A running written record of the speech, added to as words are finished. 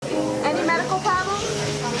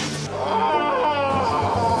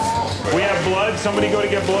blood? Somebody go to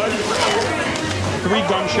get blood? 3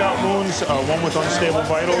 gunshot wounds, one with unstable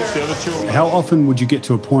vitals, the other 2... How often would you get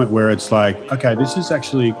to a point where it's like, okay, this is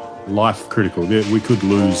actually life critical. We could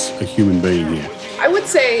lose a human being here? I would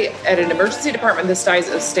say at an emergency department the size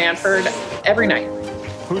of Stanford, every night.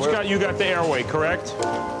 You got the airway, correct?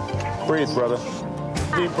 Breathe, brother.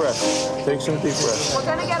 Deep breath. Take some deep breaths. We're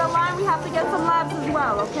gonna get a line. We have to get some labs as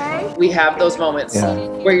well, okay? We have those moments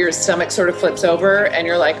where your stomach sort of flips over and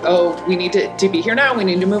you're like, oh, we need to be here now. We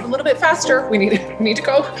need to move a little bit faster. We need to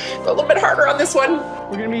go a little bit harder on this one.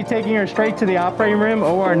 We're gonna be taking her straight to the operating room,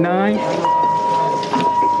 OR 9.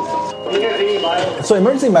 So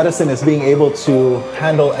emergency medicine is being able to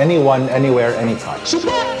handle anyone, anywhere, anytime. So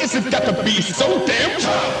why is it got to be so damn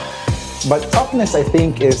tough? But toughness, I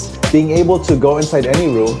think, is being able to go inside any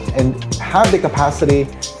room and have the capacity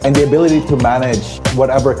and the ability to manage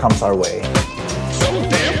whatever comes our way. So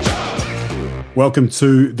damn tough. Welcome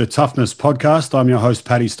to the Toughness Podcast. I'm your host,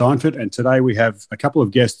 Paddy Steinfort, and today we have a couple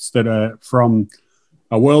of guests that are from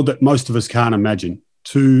a world that most of us can't imagine.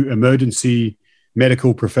 2 emergency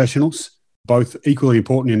medical professionals, both equally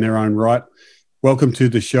important in their own right. Welcome to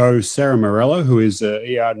the show, Sarah Morello, who is an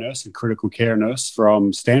ER nurse and critical care nurse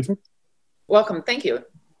from Stanford. Welcome. Thank you.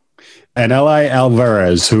 And L.A.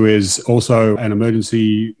 Alvarez, who is also an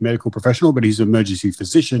emergency medical professional, but he's an emergency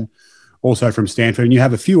physician, also from Stanford. And you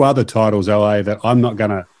have a few other titles, L.A., that I'm not going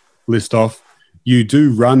to list off. You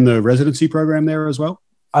do run the residency program there as well?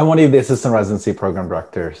 I'm one of the assistant residency program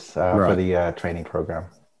directors for the training program.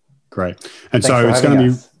 Great. And Thanks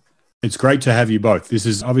so it's great to have you both. This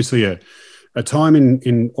is obviously a time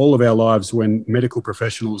in all of our lives when medical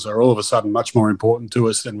professionals are all of a sudden much more important to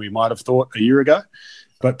us than we might have thought a year ago.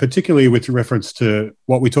 But particularly with reference to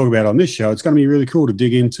what we talk about on this show, it's going to be really cool to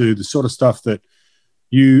dig into the sort of stuff that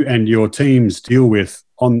you and your teams deal with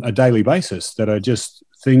on a daily basis that are just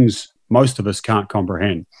things most of us can't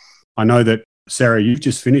comprehend. I know that, Sarah, you've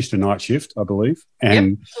just finished a night shift, I believe.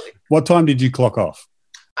 And What time did you clock off?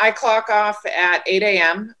 I clock off at 8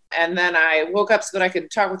 a.m. and then I woke up so that I could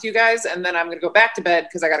talk with you guys, and then I'm going to go back to bed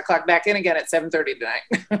because I got to clock back in again at 7:30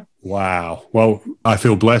 tonight. Wow. Well, I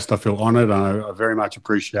feel blessed. I feel honored. And I very much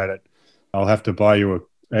appreciate it. I'll have to buy you an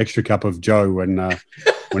extra cup of Joe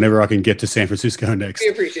whenever I can get to San Francisco next. We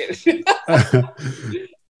appreciate it.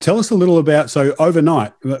 Tell us a little about, so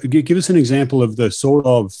overnight, give us an example of the sort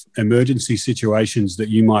of emergency situations that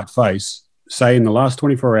you might face, say in the last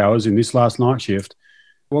 24 hours in this last night shift.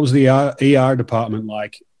 What was the ER department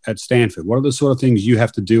like at Stanford? What are the sort of things you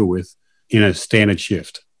have to deal with in a standard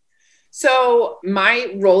shift? So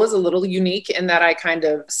my role is a little unique in that I kind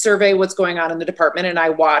of survey what's going on in the department and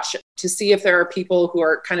I watch to see if there are people who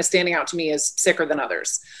are kind of standing out to me as sicker than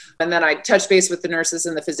others. And then I touch base with the nurses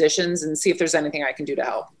and the physicians and see if there's anything I can do to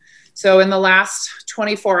help. So in the last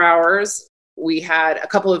 24 hours, we had a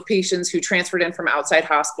couple of patients who transferred in from outside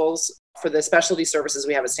hospitals for the specialty services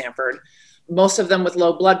we have at Stanford. Most of them with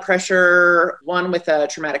low blood pressure, one with a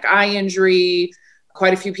traumatic eye injury,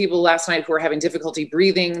 quite a few people last night who were having difficulty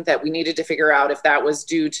breathing that we needed to figure out if that was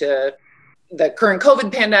due to the current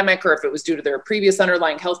COVID pandemic or if it was due to their previous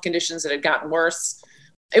underlying health conditions that had gotten worse.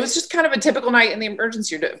 It was just kind of a typical night in the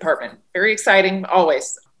emergency department. Very exciting,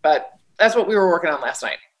 always, but that's what we were working on last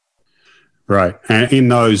night. Right. And in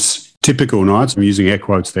those typical nights, I'm using air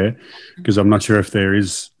quotes there because I'm not sure if there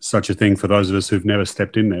is such a thing for those of us who've never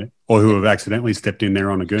stepped in there or who have accidentally stepped in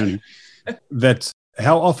there on a gurney. That's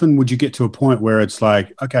how often would you get to a point where it's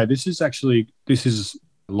like, okay, this is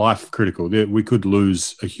life critical. We could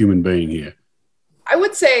lose a human being here. I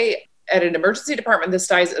would say at an emergency department the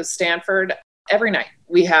size of Stanford, every night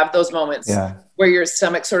we have those moments where your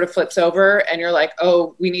stomach sort of flips over and you're like,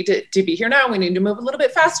 oh, we need to be here now. We need to move a little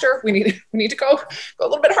bit faster. We need to go a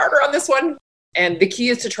little bit harder on this one. And the key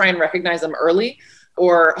is to try and recognize them early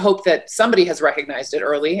or hope that somebody has recognized it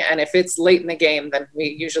early. And if it's late in the game, then we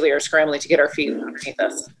usually are scrambling to get our feet underneath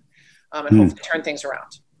us and hopefully turn things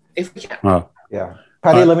around if we can.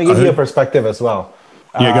 Patty, let me give you a perspective as well.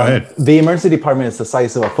 Go ahead. The emergency department is the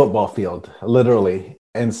size of a football field, literally.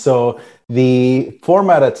 And so the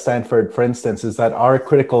format at Stanford, for instance, is that our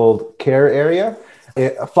critical care area,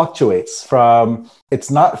 it fluctuates from,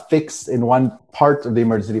 it's not fixed in one part of the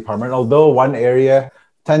emergency department, although one area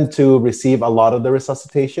tend to receive a lot of the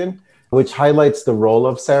resuscitation, which highlights the role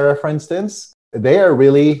of Sarah, for instance. They are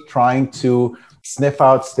really trying to sniff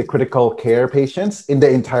out the critical care patients in the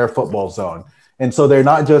entire football zone. And so they're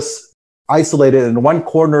not just isolated in one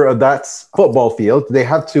corner of that football field. They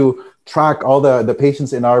have to track all the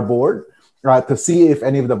patients in our board to see if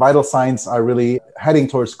any of the vital signs are really heading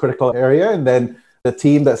towards critical area. And then The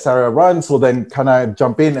team that Sarah runs will then kind of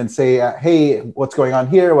jump in and say, hey, what's going on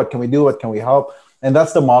here? What can we do? What can we help? And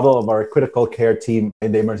that's the model of our critical care team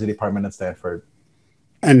in the emergency department at Stanford.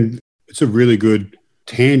 And it's a really good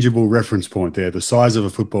tangible reference point there, the size of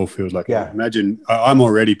a football field. Like, imagine, I'm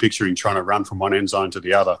already picturing trying to run from one end zone to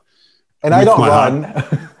the other. And I don't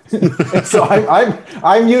run. So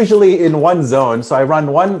I'm usually in one zone. So I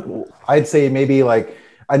run one, I'd say maybe like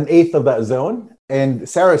an eighth of that zone. And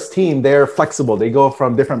Sarah's team, they're flexible. They go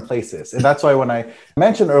from different places. And that's why when I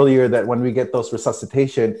mentioned earlier that when we get those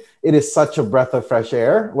resuscitation, it is such a breath of fresh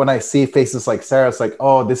air. When I see faces like Sarah, it's like,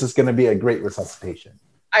 oh, this is going to be a great resuscitation.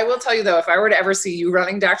 I will tell you, though, if I were to ever see you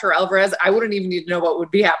running, Dr. Alvarez, I wouldn't even need to know what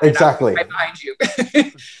would be happening. Exactly. Right behind you.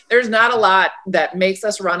 There's not a lot that makes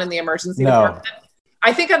us run in the emergency department.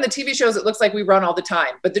 I think on the TV shows, it looks like we run all the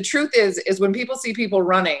time. But the truth is when people see people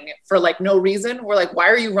running for like no reason, we're like, why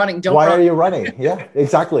are you running? Why are you running? Yeah,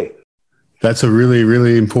 exactly. That's a really,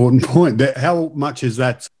 really important point. How much is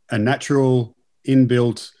that a natural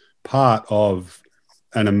inbuilt part of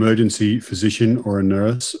an emergency physician or a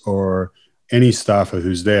nurse or any staffer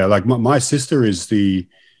who's there? Like my sister is the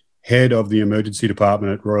head of the emergency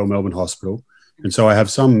department at Royal Melbourne Hospital. And so I have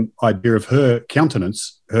some idea of her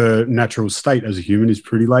countenance. Her natural state as a human is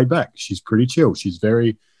pretty laid back. She's pretty chill. She's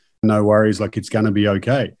very no worries, like it's going to be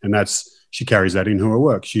okay. And she carries that into her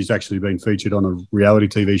work. She's actually been featured on a reality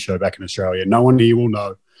TV show back in Australia. No one here will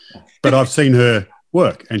know, but I've seen her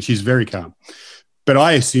work and she's very calm. But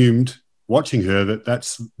I assumed watching her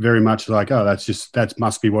that's very much like, oh, that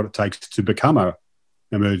must be what it takes to become a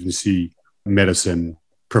emergency medicine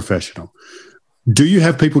professional. Do you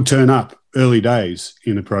have people turn up early days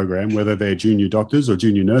in the program, whether they're junior doctors or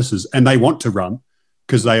junior nurses, and they want to run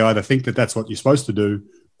because they either think that that's what you're supposed to do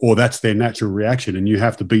or that's their natural reaction, and you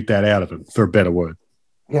have to beat that out of them, for a better word?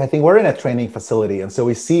 Yeah, I think we're in a training facility, and so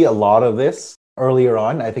we see a lot of this earlier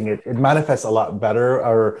on. I think it manifests a lot better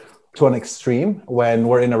or to an extreme when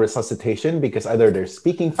we're in a resuscitation because either they're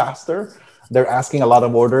speaking faster, they're asking a lot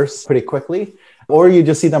of orders pretty quickly, or you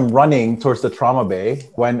just see them running towards the trauma bay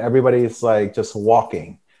when everybody's like just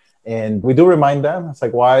walking. And we do remind them, it's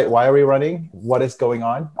like, why are we running? What is going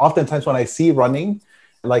on? Oftentimes when I see running,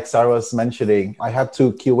 like Sarah was mentioning, I have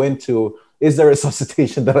to cue into, is there a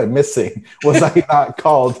resuscitation that I'm missing? Was I not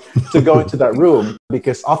called to go into that room?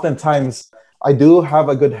 Because oftentimes I do have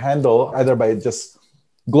a good handle either by just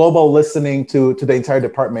global listening to the entire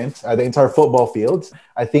department, the entire football field.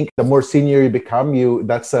 I think the more senior you become,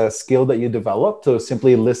 that's a skill that you develop to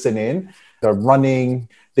simply listen in, the running,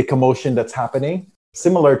 the commotion that's happening.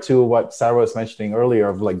 Similar to what Sarah was mentioning earlier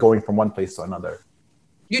of like going from one place to another.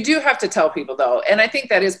 You do have to tell people though. And I think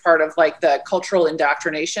that is part of like the cultural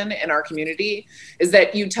indoctrination in our community is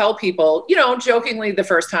that you tell people, jokingly the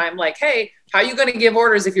first time, like, hey, how are you going to give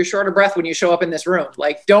orders if you're short of breath when you show up in this room?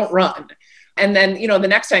 Like, don't run. And then, the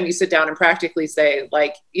next time you sit down and practically say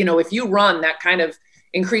like, if you run, that kind of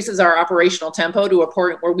increases our operational tempo to a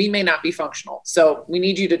point where we may not be functional. So we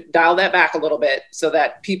need you to dial that back a little bit so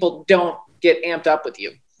that people don't get amped up with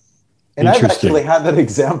you. And I've actually had that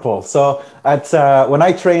example. So when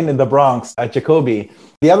I trained in the Bronx at Jacobi,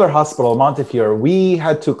 the other hospital, Montefiore, we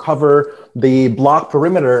had to cover the block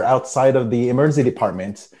perimeter outside of the emergency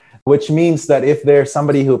department, which means that if there's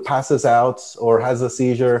somebody who passes out or has a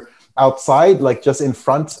seizure outside, like just in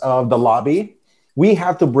front of the lobby, we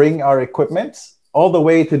have to bring our equipment all the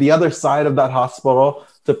way to the other side of that hospital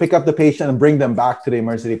to pick up the patient and bring them back to the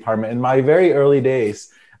emergency department. In my very early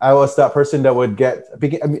days, I was that person that would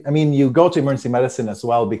you go to emergency medicine as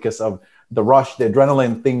well because of the rush, the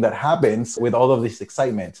adrenaline thing that happens with all of this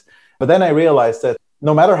excitement. But then I realized that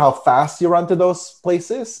no matter how fast you run to those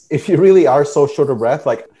places, if you really are so short of breath,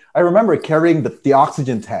 like I remember carrying the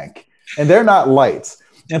oxygen tank and they're not light.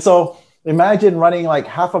 And so imagine running like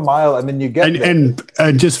half a mile and then you get there.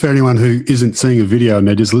 And just for anyone who isn't seeing a video and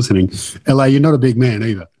they're just listening, LA, you're not a big man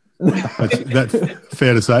either. That's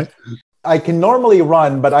fair to say. I can normally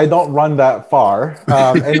run, but I don't run that far.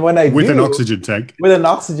 And when I with an oxygen tank,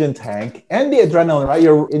 and the adrenaline, right?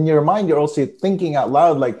 You're in your mind, you're also thinking out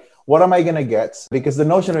loud, like, what am I going to get? Because the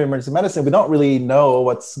notion of emergency medicine, we don't really know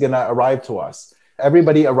what's going to arrive to us.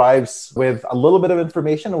 Everybody arrives with a little bit of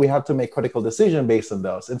information and we have to make critical decision based on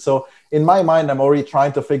those. And so in my mind, I'm already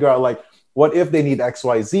trying to figure out like, what if they need X,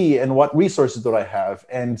 Y, Z and what resources do I have?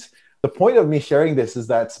 And the point of me sharing this is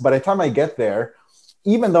that by the time I get there,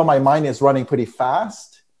 even though my mind is running pretty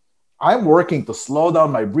fast, I'm working to slow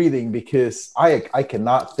down my breathing because I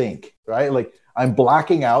cannot think, right? Like I'm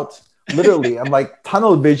blacking out, literally. I'm like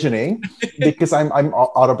tunnel visioning because I'm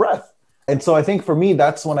out of breath. And so I think for me,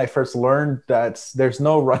 that's when I first learned that there's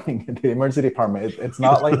no running in the emergency department. It's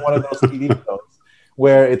not like one of those TV shows.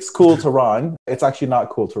 where it's cool to run, it's actually not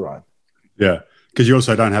cool to run. Yeah, because you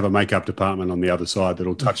also don't have a makeup department on the other side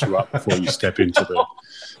that'll touch you up before you step into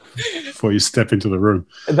the room.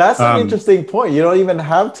 That's an interesting point. You don't even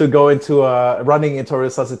have to go into running into a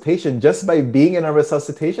resuscitation. Just by being in a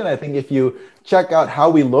resuscitation, I think if you check out how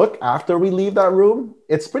we look after we leave that room,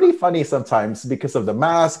 it's pretty funny sometimes because of the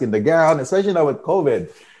mask and the gown, especially now with COVID.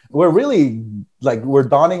 We're really we're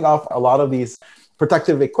donning off a lot of these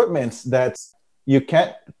protective equipments that you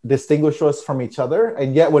can't distinguish us from each other.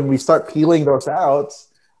 And yet when we start peeling those out,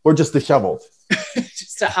 we're just disheveled.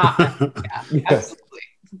 Just a hot. Yeah, absolutely.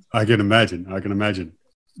 I can imagine.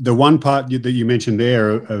 The one part that you mentioned there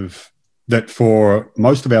of that for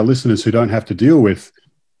most of our listeners who don't have to deal with,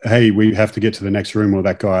 hey, we have to get to the next room or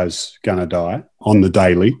that guy's going to die on the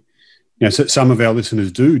daily. So some of our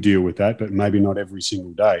listeners do deal with that, but maybe not every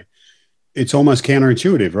single day. It's almost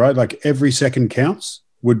counterintuitive, right? Like every second counts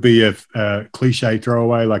would be a cliche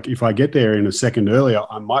throwaway. Like if I get there in a second earlier,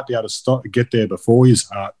 I might be able to get there before his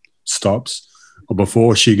heart stops or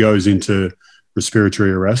before she goes into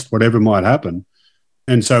respiratory arrest, whatever might happen.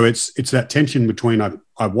 And so it's that tension between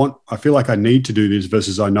I feel like I need to do this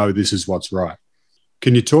versus I know this is what's right.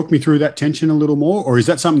 Can you talk me through that tension a little more, or is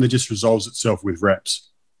that something that just resolves itself with reps?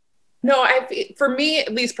 No, for me,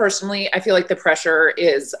 at least personally, I feel like the pressure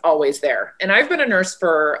is always there. And I've been a nurse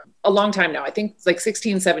for a long time now. I think it's like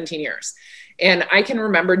 16, 17 years. And I can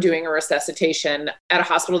remember doing a resuscitation at a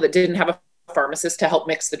hospital that didn't have a pharmacist to help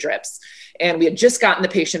mix the drips. And we had just gotten the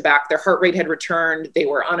patient back. Their heart rate had returned. They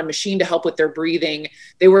were on a machine to help with their breathing.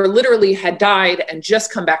 They were literally had died and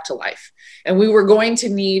just come back to life. And we were going to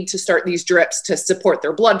need to start these drips to support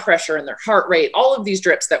their blood pressure and their heart rate, all of these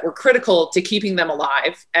drips that were critical to keeping them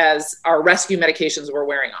alive as our rescue medications were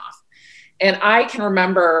wearing off. And I can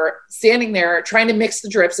remember standing there trying to mix the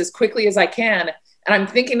drips as quickly as I can. And I'm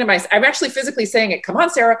thinking to myself, I'm actually physically saying it, come on,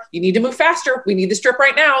 Sarah, you need to move faster. We need this drip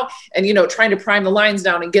right now. And, trying to prime the lines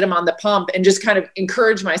down and get them on the pump and just kind of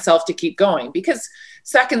encourage myself to keep going because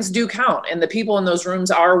seconds do count. And the people in those rooms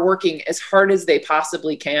are working as hard as they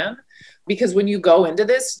possibly can. Because when you go into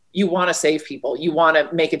this, you want to save people. You want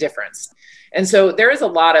to make a difference. And so there is a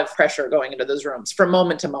lot of pressure going into those rooms from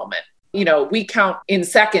moment to moment. We count in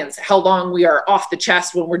seconds how long we are off the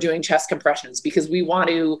chest when we're doing chest compressions because we want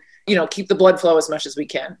to, keep the blood flow as much as we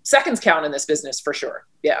can. Seconds count in this business for sure.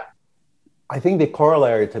 Yeah. I think the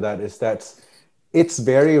corollary to that is that it's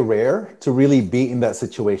very rare to really be in that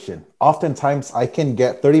situation. Oftentimes I can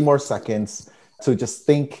get 30 more seconds to just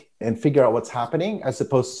think and figure out what's happening as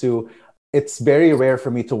opposed to it's very rare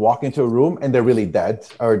for me to walk into a room and they're really dead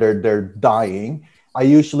or they're dying. I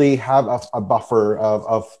usually have a buffer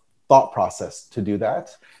of thought process to do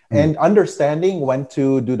that. And understanding when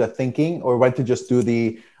to do the thinking or when to just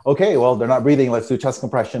do okay, well, they're not breathing. Let's do chest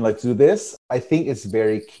compression. Let's do this. I think it's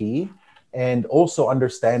very key. And also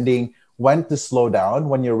understanding when to slow down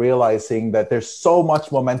when you're realizing that there's so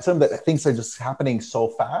much momentum that things are just happening so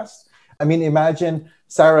fast. I mean, imagine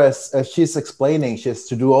Sarah, as she's explaining, she has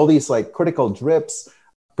to do all these critical drips.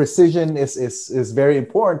 Precision is very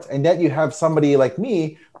important. And yet you have somebody like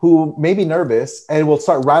me who may be nervous and will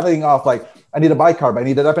start rattling off I need a bicarb, I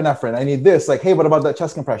need an epinephrine, I need this. Hey, what about that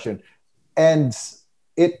chest compression? And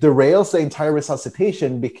it derails the entire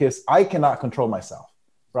resuscitation because I cannot control myself,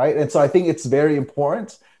 right? And so I think it's very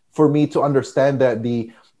important for me to understand that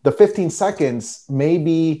the 15 seconds may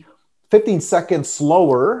be 15 seconds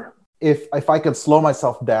slower if I can slow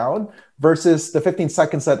myself down versus the 15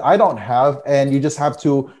 seconds that I don't have. And you just have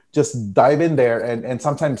to just dive in there. And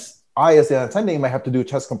sometimes I, as the attending, might have to do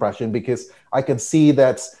chest compression because I can see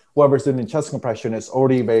that whoever's doing chest compression is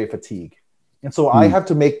already very fatigued. And so I have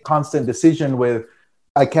to make constant decision with,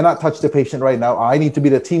 I cannot touch the patient right now. I need to be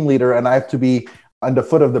the team leader and I have to be on the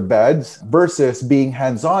foot of the bed versus being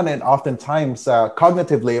hands-on. And oftentimes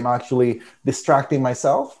cognitively, I'm actually distracting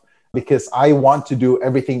myself because I want to do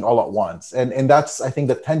everything all at once. And that's, I think,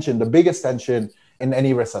 the biggest tension in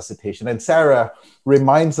any resuscitation. And Sarah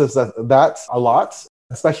reminds us that a lot,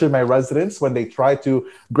 especially my residents, when they try to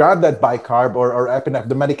grab that bicarb or epinephrine,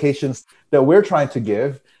 the medications that we're trying to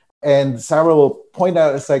give. And Sarah will point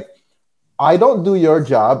out, it's I don't do your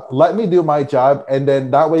job. Let me do my job. And then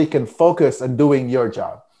that way you can focus on doing your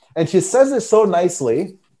job. And she says it so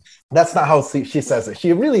nicely. That's not how she says it.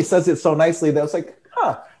 She really says it so nicely that it's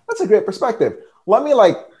that's a great perspective. Let me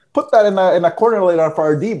put that in a corner later for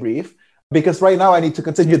our debrief because right now I need to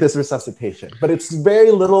continue this resuscitation. But it's very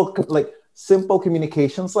little simple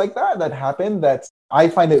communications like that happen that I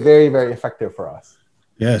find it very, very effective for us.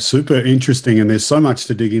 Yeah, super interesting. And there's so much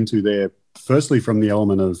to dig into there. Firstly, from the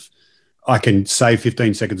element of I can save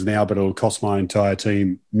 15 seconds now, but it'll cost my entire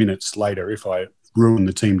team minutes later if I ruin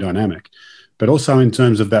the team dynamic. But also in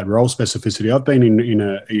terms of that role specificity, I've been in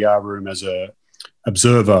a ER room as a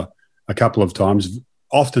observer a couple of times,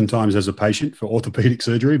 oftentimes as a patient for orthopedic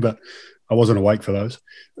surgery, but I wasn't awake for those.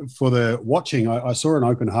 For the watching, I saw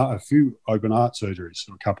a few open heart surgeries,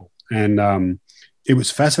 a couple. And it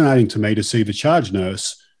was fascinating to me to see the charge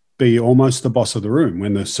nurse be almost the boss of the room.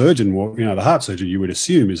 When the surgeon, the heart surgeon, you would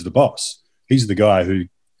assume is the boss. He's the guy who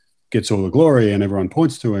gets all the glory and everyone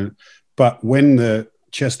points to him. But when the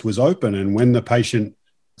chest was open and when the patient,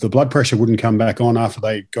 the blood pressure wouldn't come back on after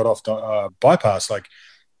they got off bypass, like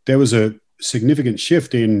there was a significant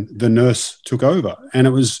shift in the nurse took over. And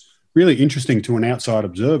it was really interesting to an outside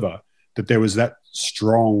observer that there was that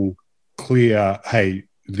strong, clear, hey,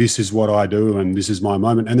 this is what I do and this is my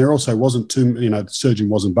moment. And there also wasn't the surgeon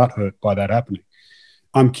wasn't butthurt by that happening.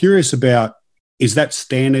 I'm curious about, is that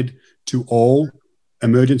standard to all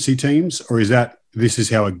emergency teams, or is that this is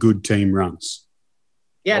how a good team runs?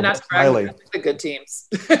 Yeah, not surprisingly, the good teams.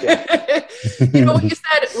 Yeah. What you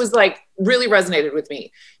said was really resonated with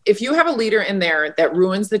me. If you have a leader in there that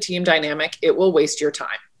ruins the team dynamic, it will waste your time.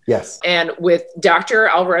 Yes. And with Dr.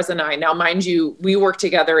 Alvarez and I, now mind you, we work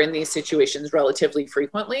together in these situations relatively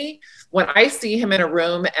frequently. When I see him in a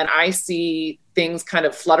room and I see things kind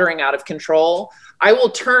of fluttering out of control, I will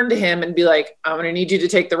turn to him and be like, I'm going to need you to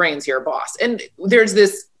take the reins here, boss. And there's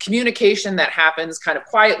this communication that happens kind of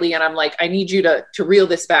quietly. And I'm like, I need you to reel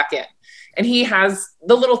this back in. And he has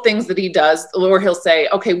the little things that he does, or he'll say,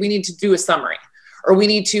 okay, we need to do a summary, or we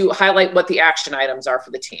need to highlight what the action items are for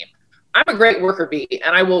the team. I'm a great worker bee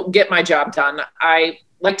and I will get my job done. I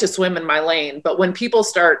like to swim in my lane, but when people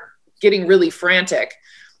start getting really frantic,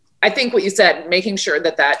 I think what you said, making sure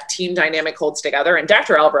that team dynamic holds together, and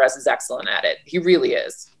Dr. Alvarez is excellent at it. He really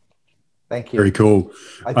is. Thank you. Very cool.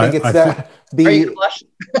 I think it's that Are you gonna blush?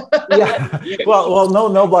 Yeah. Well,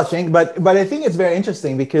 no blushing, but I think it's very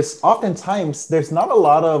interesting because oftentimes there's not a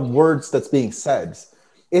lot of words that's being said.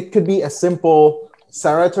 It could be a simple,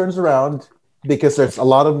 Sarah turns around, because there's a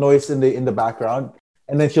lot of noise in the background.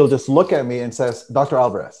 And then she'll just look at me and says, Dr.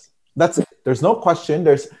 Alvarez. That's it. There's no question.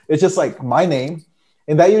 It's just like my name.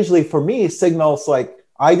 And that usually for me signals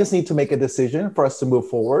I just need to make a decision for us to move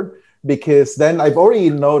forward, because then I've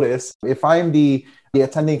already noticed if I'm the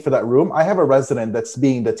attending for that room, I have a resident that's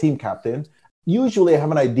being the team captain. Usually I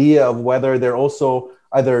have an idea of whether they're also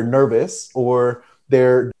either nervous or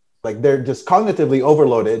they're just cognitively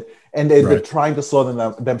overloaded and they're trying to slow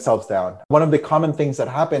themselves down. One of the common things that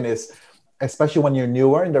happen is, especially when you're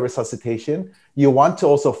newer in the resuscitation, you want to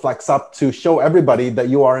also flex up to show everybody that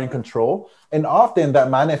you are in control. And often that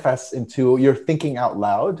manifests into you're thinking out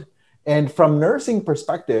loud. And from nursing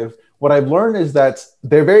perspective, what I've learned is that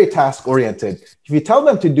they're very task oriented. If you tell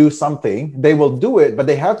them to do something, they will do it, but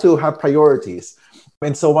they have to have priorities.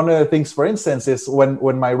 And so one of the things, for instance, is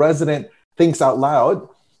when my resident thinks out loud,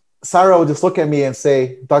 Sarah will just look at me and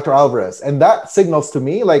say, Dr. Alvarez. And that signals to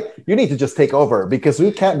me, you need to just take over, because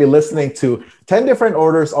we can't be listening to 10 different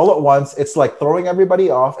orders all at once. It's like throwing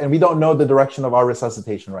everybody off, and we don't know the direction of our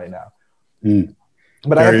resuscitation right now.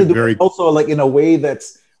 But I have to do it also in a way that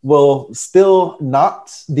will still not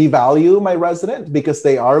devalue my resident, because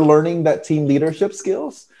they are learning that team leadership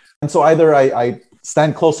skills. And so either I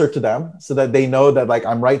stand closer to them so that they know that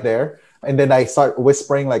I'm right there. And then I start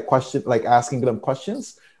whispering asking them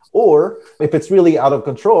questions. Or if it's really out of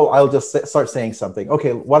control, I'll just start saying something.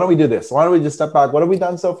 Okay, why don't we do this? Why don't we just step back? What have we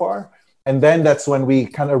done so far? And then that's when we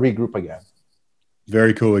kind of regroup again.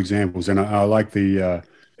 Very cool examples. And I like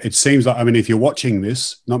it seems like, if you're watching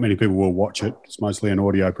this, not many people will watch it. It's mostly an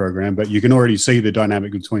audio program, but you can already see the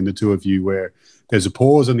dynamic between the two of you where there's a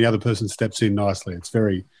pause and the other person steps in nicely.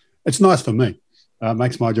 It's nice for me. It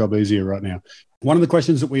makes my job easier right now. One of the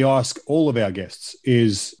questions that we ask all of our guests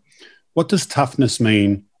is, what does toughness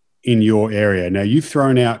mean in your area? Now, you've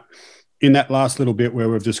thrown out in that last little bit where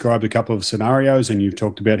we've described a couple of scenarios and you've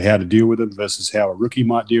talked about how to deal with them versus how a rookie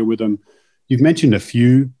might deal with them. You've mentioned a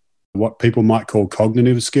few, what people might call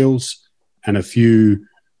cognitive skills, and a few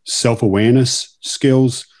self-awareness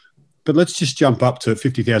skills. But let's just jump up to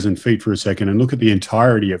 50,000 feet for a second and look at the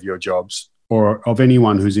entirety of your jobs, or of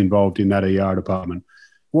anyone who's involved in that ER department.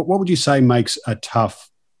 What would you say makes a tough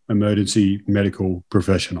emergency medical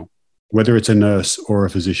professional, whether it's a nurse or a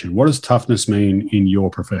physician? What does toughness mean in your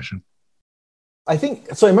profession? I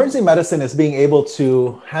think, so emergency medicine is being able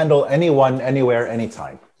to handle anyone, anywhere,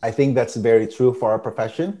 anytime. I think that's very true for our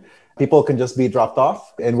profession. People can just be dropped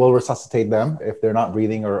off and we'll resuscitate them if they're not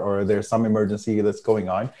breathing or there's some emergency that's going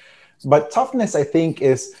on. But toughness, I think,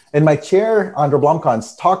 is, and my chair, Andre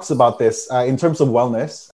Blomkans, talks about this in terms of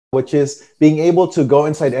wellness, which is being able to go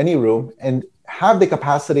inside any room and have the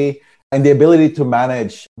capacity and the ability to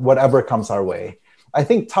manage whatever comes our way. I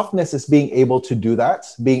think toughness is being able to do that,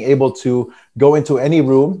 being able to go into any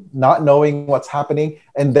room, not knowing what's happening,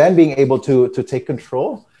 and then being able to take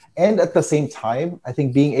control. And at the same time, I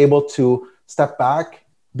think being able to step back,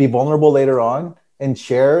 be vulnerable later on, and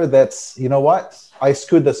share that's, you know what, I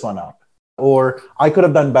screwed this one up, or I could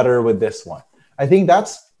have done better with this one. I think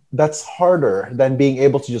that's harder than being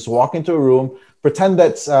able to just walk into a room, pretend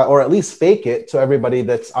that, or at least fake it to everybody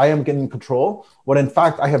that I am in control, when in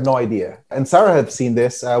fact I have no idea. And Sarah had seen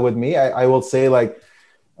this with me. I will say like,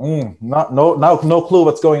 no clue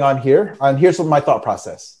what's going on here. And here's what my thought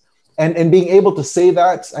process. And being able to say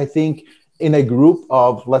that, I think in a group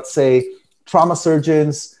of, let's say, trauma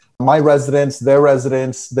surgeons, my residents, their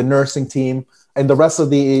residents, the nursing team, and the rest of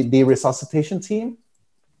the resuscitation team,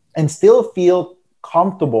 and still feel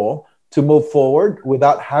comfortable to move forward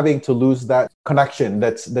without having to lose that connection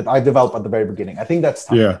that I developed at the very beginning. I think that's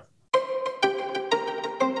tough. Yeah.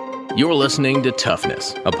 You're listening to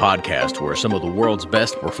Toughness, a podcast where some of the world's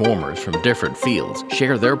best performers from different fields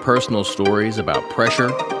share their personal stories about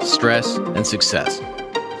pressure, stress, and success.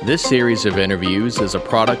 This series of interviews is a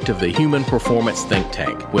product of the Human Performance Think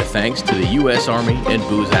Tank, with thanks to the U.S. Army and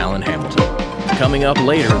Booz Allen Hamilton. Coming up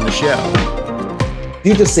later in the show.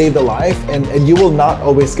 You just saved a life, and you will not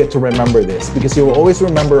always get to remember this, because you will always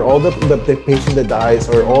remember all the patient that dies,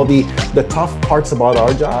 or all the tough parts about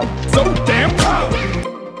our job. So damn tough.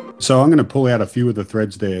 So I'm going to pull out a few of the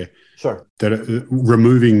threads there. Sure. That are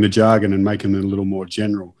removing the jargon and making it a little more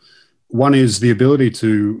general. One is the ability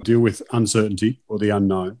to deal with uncertainty or the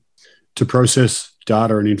unknown, to process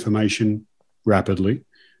data and information rapidly,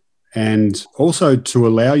 and also to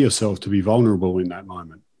allow yourself to be vulnerable in that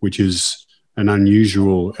moment, which is an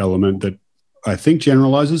unusual element that I think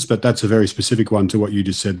generalizes, but that's a very specific one to what you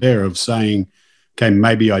just said there, of saying, okay,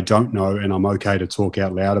 maybe I don't know, and I'm okay to talk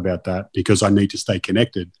out loud about that because I need to stay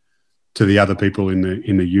connected to the other people in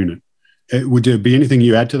the unit. Would there be anything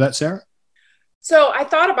you add to that, Sarah? So I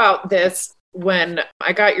thought about this when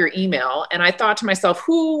I got your email, and I thought to myself,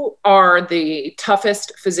 who are the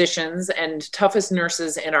toughest physicians and toughest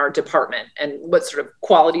nurses in our department, and what sort of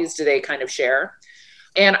qualities do they kind of share?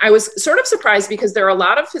 And I was sort of surprised because there are a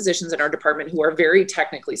lot of physicians in our department who are very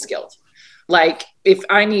technically skilled. Like if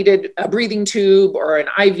I needed a breathing tube or an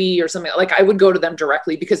IV or something, like I would go to them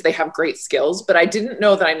directly because they have great skills, but I didn't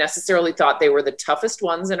know that I necessarily thought they were the toughest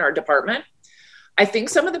ones in our department. I think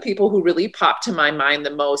some of the people who really pop to my mind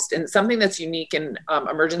the most, and something that's unique in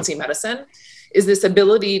emergency medicine, is this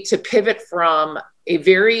ability to pivot from a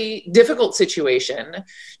very difficult situation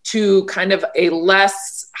to kind of a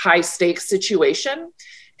less high stakes situation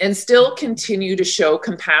and still continue to show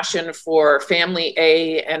compassion for family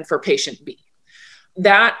A and for patient B.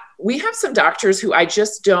 That we have some doctors who I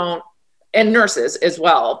just don't, and nurses as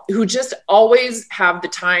well, who just always have the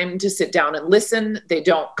time to sit down and listen. They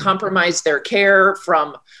don't compromise their care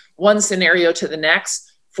from one scenario to the next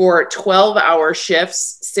for 12-hour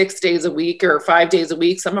shifts, 6 days a week or 5 days a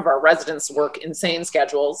week. Some of our residents work insane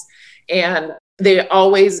schedules, and they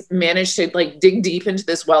always manage to like dig deep into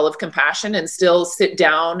this well of compassion and still sit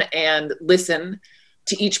down and listen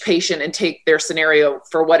to each patient and take their scenario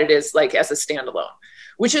for what it is, like as a standalone,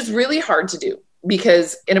 which is really hard to do.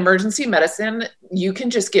 Because in emergency medicine, you can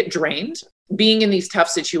just get drained being in these tough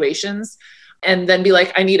situations and then be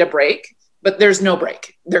like, I need a break, but there's no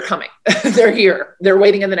break. They're coming. They're here. They're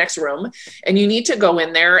waiting in the next room. And you need to go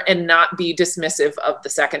in there and not be dismissive of the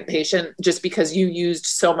second patient just because you used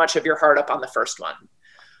so much of your heart up on the first one.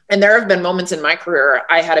 And there have been moments in my career,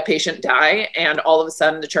 I had a patient die and all of a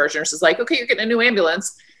sudden the charge nurse is like, okay, you're getting a new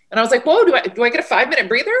ambulance. And I was like, whoa, do I get a 5-minute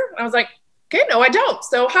breather? And I was like, okay, no, I don't.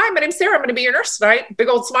 So, hi, my name's Sarah. I'm going to be your nurse tonight. Big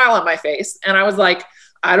old smile on my face. And I was like,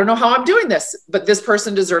 I don't know how I'm doing this, but this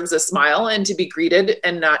person deserves a smile and to be greeted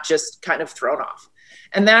and not just kind of thrown off.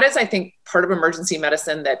 And that is, I think, part of emergency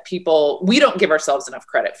medicine that we don't give ourselves enough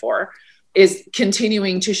credit for, is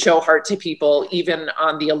continuing to show heart to people, even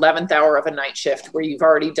on the 11th hour of a night shift where you've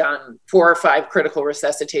already done 4 or 5 critical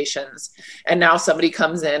resuscitations. And now somebody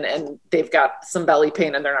comes in and they've got some belly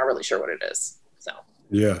pain and they're not really sure what it is. So.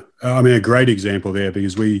 Yeah. I mean, a great example there,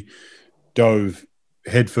 because we dove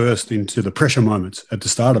headfirst into the pressure moments at the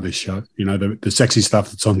start of this show, you know, the sexy stuff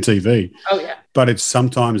that's on TV. Oh, yeah. But it's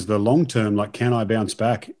sometimes the long term, like, can I bounce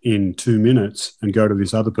back in 2 minutes and go to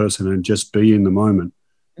this other person and just be in the moment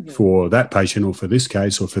for that patient or for this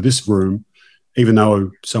case or for this room, even though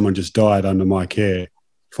someone just died under my care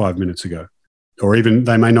 5 minutes ago. Or even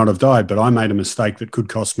they may not have died, but I made a mistake that could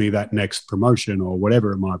cost me that next promotion or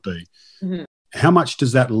whatever it might be. Mm-hmm. How much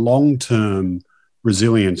does that long-term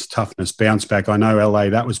resilience, toughness, bounce back. I know, LA,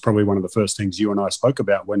 that was probably one of the first things you and I spoke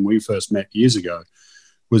about when we first met years ago,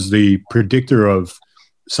 was the predictor of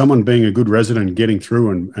someone being a good resident, getting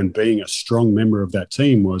through and being a strong member of that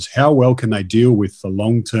team was how well can they deal with the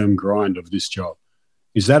long-term grind of this job?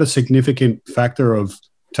 Is that a significant factor of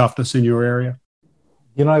toughness in your area?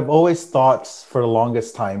 You know, I've always thought for the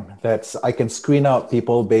longest time that I can screen out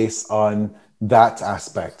people based on that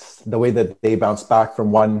aspect, the way that they bounce back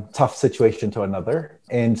from one tough situation to another.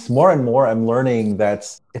 And more, I'm learning that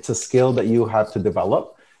it's a skill that you have to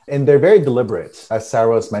develop. And they're very deliberate, as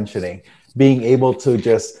Sarah was mentioning, being able to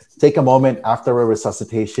just take a moment after a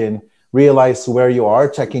resuscitation, realize where you are,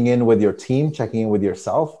 checking in with your team, checking in with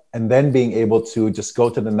yourself, and then being able to just go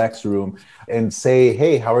to the next room and say,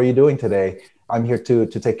 hey, how are you doing today? I'm here to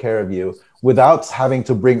take care of you, without having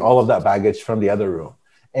to bring all of that baggage from the other room.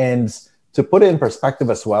 And to put it in perspective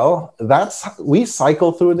as well, we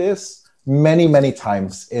cycle through this many, many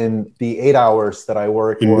times in the 8 hours that I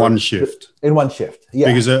work. In one shift. In one shift, yeah.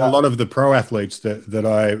 Because a lot of the pro athletes that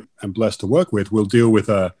I am blessed to work with will deal with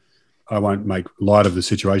I won't make light of the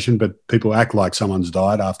situation, but people act like someone's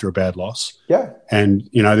died after a bad loss. Yeah. And,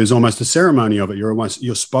 there's almost a ceremony of it.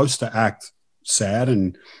 You're supposed to act sad.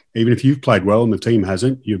 And even if you've played well and the team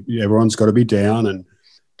hasn't, everyone's got to be down. And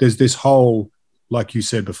there's this whole, like you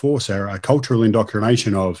said before, Sarah, a cultural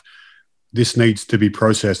indoctrination of this needs to be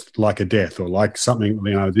processed like a death or like something,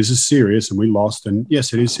 this is serious and we lost. And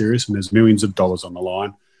yes, it is serious and there's millions of dollars on the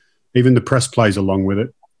line. Even the press plays along with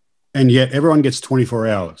it. And yet everyone gets 24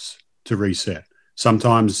 hours to reset.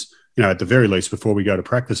 Sometimes, at the very least before we go to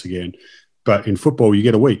practice again. But in football, you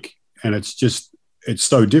get a week. And it's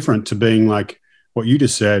so different to being like what you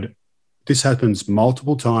just said. This happens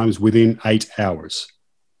multiple times within 8 hours.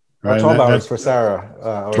 Right? 12 hours for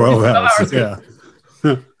Sarah. 12 hours,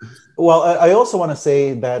 yeah. Well, I also want to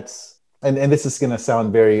say that, and this is going to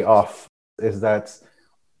sound very off, is that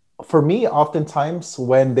for me, oftentimes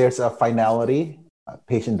when there's a finality, a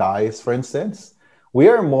patient dies, for instance, we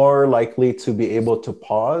are more likely to be able to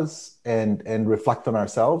pause and reflect on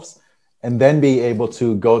ourselves and then be able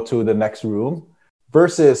to go to the next room,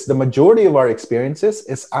 versus the majority of our experiences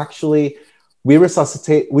is actually we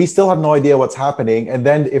resuscitate, we still have no idea what's happening. And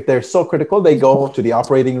then if they're so critical, they go to the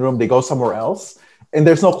operating room, they go somewhere else, and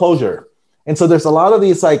there's no closure. And so there's a lot of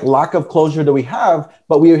these lack of closure that we have,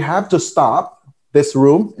 but we have to stop this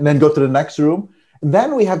room and then go to the next room. And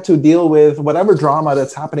then we have to deal with whatever drama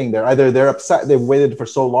that's happening there. Either they're upset, they've waited for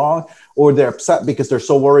so long, or they're upset because they're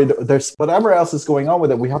so worried. There's whatever else is going on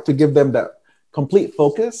with it. We have to give them that complete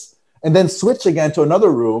focus and then switch again to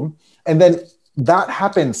another room. And then that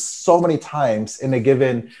happens so many times in a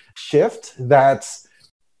given shift that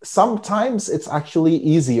sometimes it's actually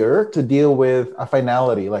easier to deal with a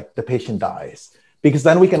finality, like the patient dies, because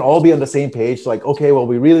then we can all be on the same page. Like, okay, well,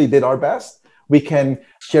 we really did our best. We can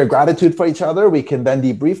share gratitude for each other. We can then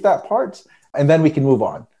debrief that part, and then we can move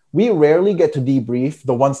on. We rarely get to debrief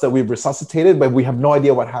the ones that we've resuscitated, but we have no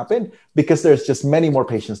idea what happened because there's just many more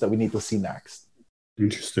patients that we need to see next.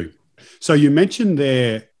 Interesting. So you mentioned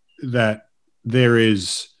there that there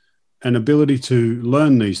is an ability to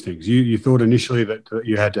learn these things. You thought initially that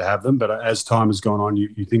you had to have them, but as time has gone on,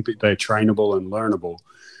 you think that they're trainable and learnable.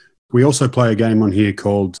 We also play a game on here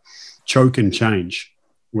called Choke and Change,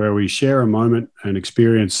 where we share a moment and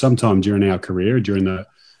experience sometime during our career, during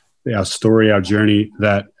our story, our journey,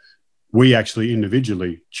 that we actually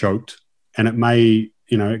individually choked. And it may,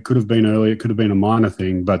 it could have been early, it could have been a minor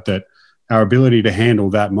thing, but that our ability to handle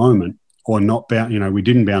that moment or not bounce, we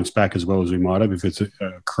didn't bounce back as well as we might have if it's a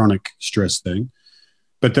chronic stress thing,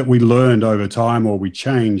 but that we learned over time or we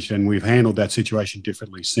changed and we've handled that situation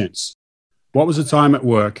differently since. What was the time at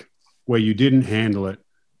work where you didn't handle it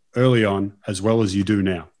early on as well as you do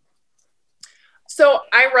now? So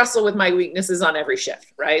I wrestle with my weaknesses on every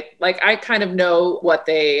shift, right? Like I kind of know what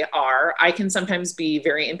they are. I can sometimes be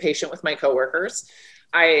very impatient with my coworkers.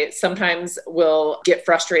 I sometimes will get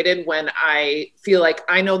frustrated when I feel like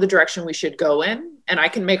I know the direction we should go in and I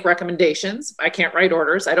can make recommendations. I can't write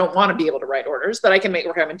orders. I don't want to be able to write orders, but I can make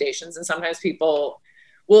recommendations. And sometimes people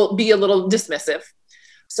will be a little dismissive.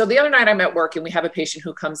 So the other night I'm at work and we have a patient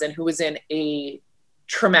who comes in who was in a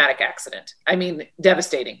traumatic accident. I mean,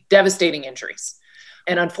 devastating injuries.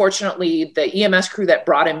 And unfortunately, the EMS crew that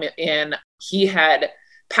brought him in, he had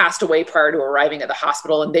passed away prior to arriving at the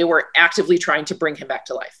hospital, and they were actively trying to bring him back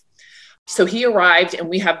to life. So he arrived and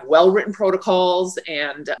we have well-written protocols,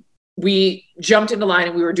 and we jumped into line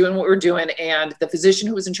and we were doing what we were doing. And the physician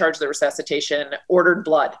who was in charge of the resuscitation ordered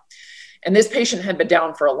blood. And this patient had been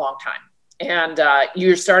down for a long time. And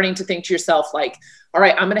you're starting to think to yourself, like, all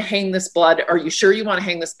right, I'm going to hang this blood. Are you sure you want to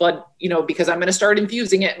hang this blood? Because I'm going to start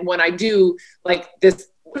infusing it. And when I do, like this, as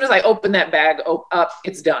soon as I open that bag up,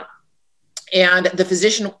 it's done. And the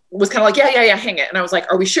physician was kind of like, yeah, hang it. And I was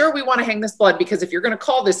like, are we sure we want to hang this blood? Because if you're going to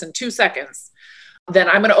call this in 2 seconds, then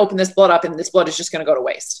I'm going to open this blood up and this blood is just going to go to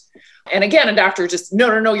waste. And again, a doctor just,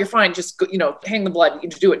 no, you're fine. Just, hang the blood.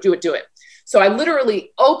 Do it. So I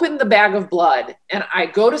literally open the bag of blood and I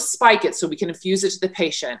go to spike it so we can infuse it to the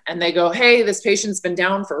patient. And they go, hey, this patient's been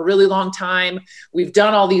down for a really long time. We've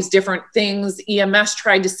done all these different things. EMS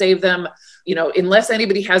tried to save them. Unless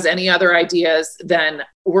anybody has any other ideas, then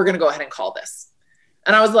we're going to go ahead and call this.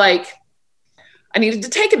 And I was like, I needed to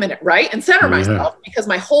take a minute, right? And center myself because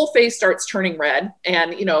my whole face starts turning red.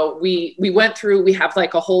 And, we went through, we have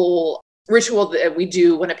like a whole ritual that we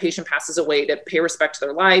do when a patient passes away to pay respect to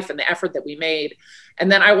their life and the effort that we made.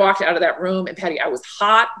 And then I walked out of that room and Patty, I was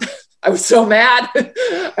hot. I was so mad.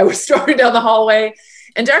 I was storming down the hallway.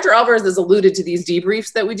 And Dr. Alvarez has alluded to these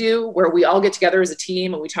debriefs that we do where we all get together as a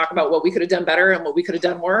team and we talk about what we could have done better and what we could have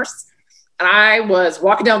done worse. And I was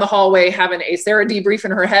walking down the hallway having a Sarah debrief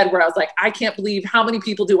in her head where I was like, I can't believe how many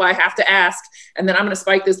people do I have to ask? And then I'm going to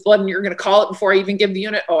spike this blood and you're going to call it before I even give the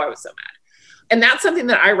unit. Oh, I was so mad. And that's something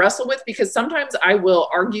that I wrestle with because sometimes I will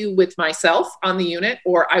argue with myself on the unit,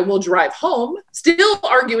 or I will drive home still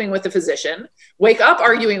arguing with the physician, wake up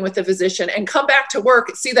arguing with the physician, and come back to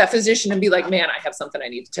work, see that physician and be like, man, I have something I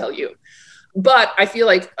need to tell you. But I feel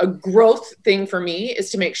like a growth thing for me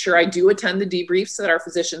is to make sure I do attend the debriefs that our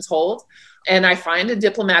physicians hold. And I find a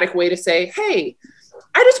diplomatic way to say, hey,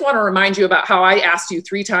 I just want to remind you about how I asked you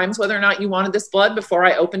 3 times whether or not you wanted this blood before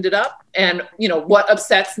I opened it up. And, what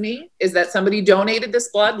upsets me is that somebody donated this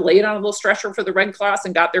blood, laid on a little stretcher for the Red Cross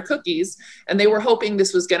and got their cookies. And they were hoping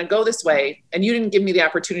this was going to go this way. And you didn't give me the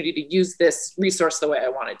opportunity to use this resource the way I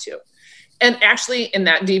wanted to. And actually in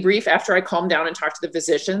that debrief, after I calmed down and talked to the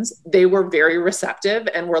physicians, they were very receptive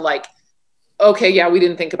and were like, okay, yeah, we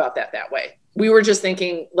didn't think about that way. We were just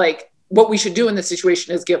thinking like, what we should do in this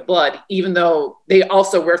situation is give blood, even though they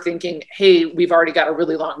also were thinking, hey, we've already got a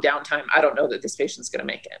really long downtime. I don't know that this patient's going to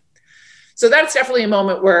make it. So that's definitely a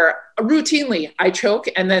moment where routinely I choke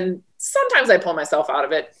and then sometimes I pull myself out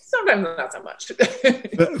of it. Sometimes not so much.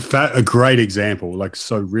 A great example, like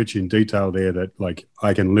so rich in detail there that like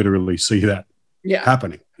I can literally see that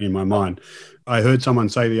happening in my mind. I heard someone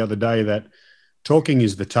say the other day that talking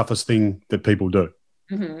is the toughest thing that people do.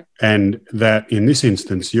 Mm-hmm. And that in this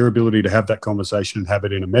instance, your ability to have that conversation and have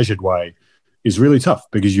it in a measured way is really tough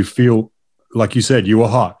because you feel, like you said, you are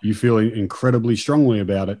hot. You feel incredibly strongly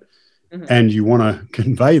about it. Mm-hmm. And you want to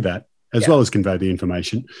convey that as well as convey the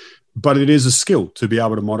information. But it is a skill to be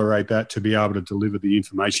able to moderate that, to be able to deliver the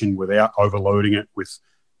information without overloading it with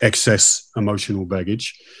excess emotional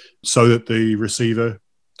baggage so that the receiver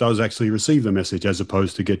does actually receive the message as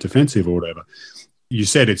opposed to get defensive or whatever. You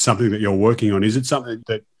said it's something that you're working on. Is it something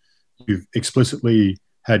that you've explicitly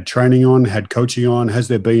had training on, had coaching on? Has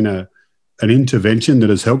there been an intervention that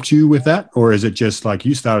has helped you with that? Or is it just like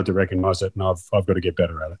you started to recognize it and I've got to get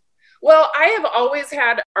better at it? Well, I have always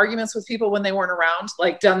had arguments with people when they weren't around,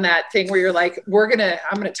 like done that thing where you're like, I'm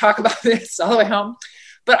going to talk about this all the way home.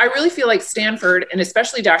 But I really feel like Stanford, and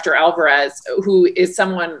especially Dr. Alvarez, who is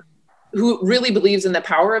someone who really believes in the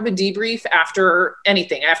power of a debrief after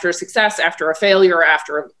anything, after a success, after a failure,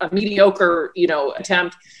 after a mediocre,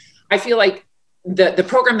 attempt. I feel like the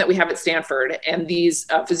program that we have at Stanford and these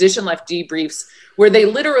physician-led debriefs, where they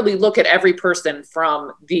literally look at every person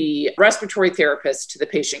from the respiratory therapist to the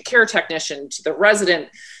patient care technician to the resident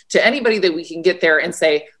to anybody that we can get there and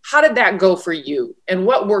say, how did that go for you? And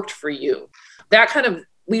what worked for you? That kind of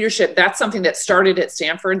leadership, that's something that started at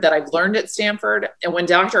Stanford that I've learned at Stanford. And when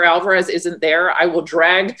Dr. Alvarez isn't there, I will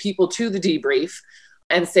drag people to the debrief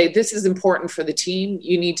and say, this is important for the team.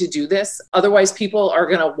 You need to do this. Otherwise, people are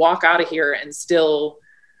going to walk out of here and still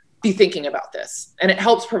be thinking about this. And it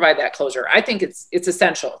helps provide that closure. I think it's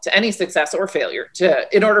essential to any success or failure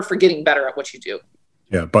in order for getting better at what you do.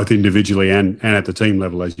 Yeah, both individually and at the team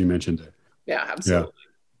level, as you mentioned there. Yeah, absolutely.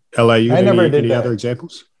 Yeah. LA, any other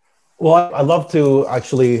examples? Well, I'd love to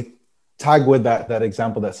actually tag with that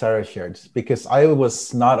example that Sarah shared, because I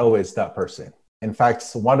was not always that person. In fact,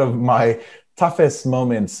 one of my toughest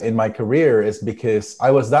moments in my career is because I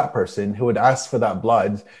was that person who would ask for that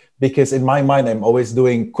blood, because in my mind, I'm always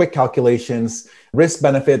doing quick calculations, risk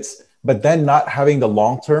benefits, but then not having the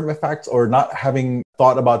long-term effects or not having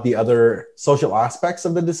thought about the other social aspects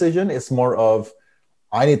of the decision. It's more of,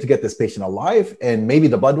 I need to get this patient alive, and maybe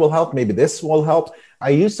the blood will help, maybe this will help. I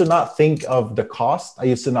used to not think of the cost. I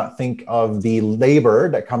used to not think of the labor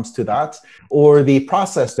that comes to that, or the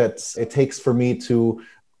process that it takes for me to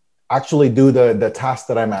actually do the task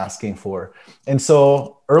that I'm asking for. And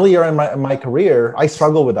so earlier in my career, I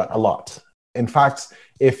struggled with that a lot. In fact,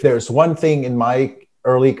 if there's one thing in my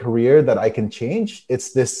early career that I can change,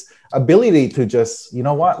 it's this ability to just, you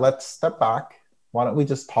know what, let's step back. Why don't we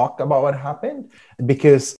just talk about what happened?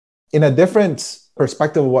 Because in a different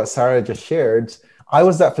perspective of what Sarah just shared, I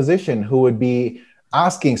was that physician who would be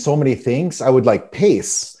asking so many things. I would like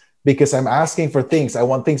pace because I'm asking for things. I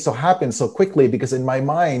want things to happen so quickly because in my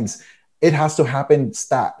mind, it has to happen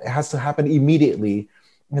stat. It has to happen immediately.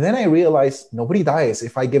 And then I realized nobody dies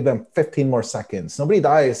if I give them 15 more seconds. Nobody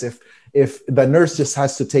dies if the nurse just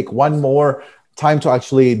has to take one more time to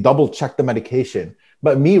actually double check the medication.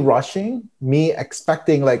 But me rushing, me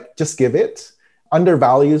expecting like, just give it,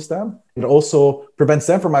 undervalues them. It also prevents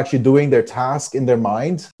them from actually doing their task in their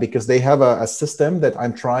mind because they have a system that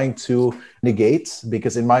I'm trying to negate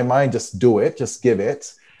because in my mind, just do it, just give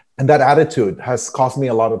it. And that attitude has caused me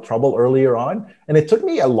a lot of trouble earlier on. And it took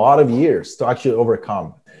me a lot of years to actually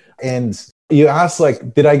overcome. And you asked,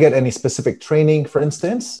 like, did I get any specific training, for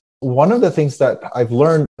instance? One of the things that I've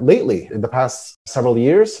learned lately in the past several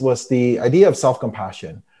years was the idea of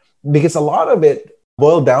self-compassion, because a lot of it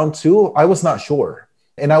boiled down to I was not sure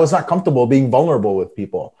and I was not comfortable being vulnerable with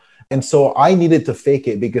people. And so I needed to fake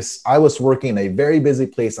it because I was working in a very busy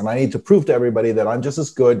place and I need to prove to everybody that I'm just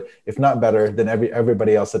as good, if not better, than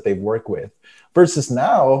everybody else that they've worked with. Versus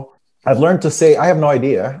now, I've learned to say, I have no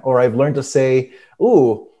idea, or I've learned to say,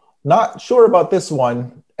 ooh, not sure about this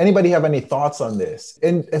one. Anybody have any thoughts on this?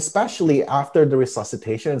 And especially after the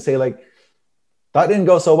resuscitation and say like, that didn't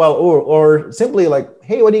go so well. Or simply like,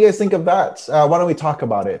 hey, what do you guys think of that? Why don't we talk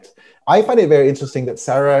about it? I find it very interesting that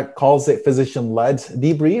Sarah calls it physician-led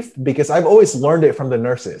debrief because I've always learned it from the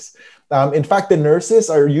nurses. In fact, the nurses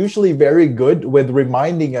are usually very good with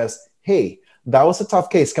reminding us, hey, that was a tough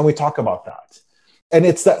case. Can we talk about that? And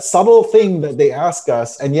it's that subtle thing that they ask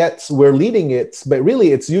us, and yet we're leading it, but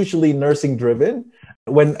really it's usually nursing driven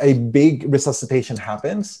when a big resuscitation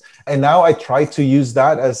happens. And now I try to use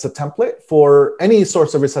that as a template for any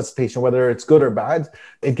sorts of resuscitation, whether it's good or bad.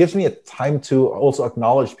 It gives me a time to also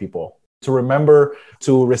acknowledge people, to remember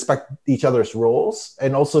to respect each other's roles,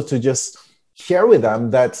 and also to just share with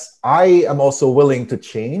them that I am also willing to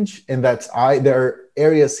change and that there are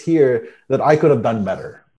areas here that I could have done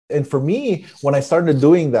better. And for me, when I started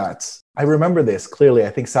doing that, I remember this clearly. I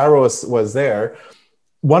think Sarah was there.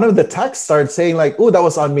 One of the texts started saying like, oh, that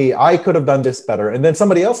was on me. I could have done this better. And then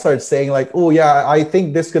somebody else started saying like, oh yeah, I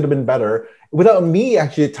think this could have been better, without me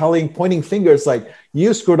actually pointing fingers like,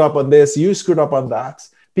 you screwed up on this, you screwed up on that.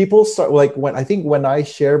 People start like, when I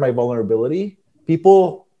share my vulnerability,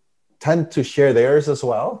 people tend to share theirs as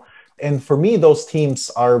well. And for me, those teams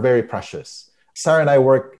are very precious. Sarah and I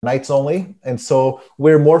work nights only. And so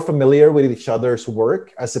we're more familiar with each other's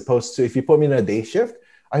work as opposed to if you put me in a day shift,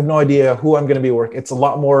 I have no idea who I'm going to be working. It's a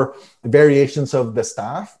lot more variations of the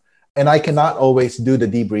staff. And I cannot always do the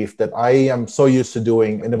debrief that I am so used to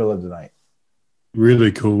doing in the middle of the night.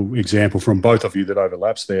 Really cool example from both of you that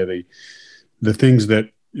overlaps there. The things that,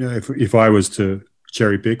 you know, if I was to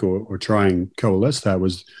cherry pick or try and coalesce that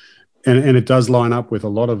was, and it does line up with a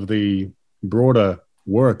lot of the broader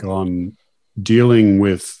work on dealing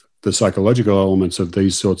with the psychological elements of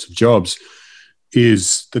these sorts of jobs,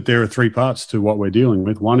 is that there are three parts to what we're dealing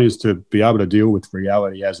with. One is to be able to deal with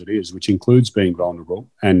reality as it is, which includes being vulnerable.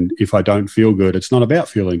 And if I don't feel good, it's not about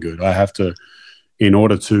feeling good. I have to, in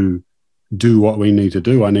order to do what we need to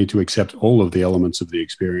do, I need to accept all of the elements of the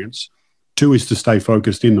experience. Two is to stay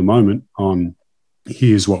focused in the moment on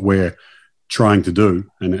here's what we're trying to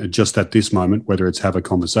do. And just at this moment, whether it's have a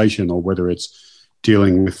conversation or whether it's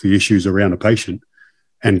dealing with the issues around a patient.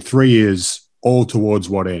 And three is all towards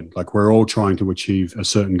what end? Like we're all trying to achieve a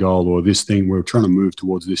certain goal or this thing, we're trying to move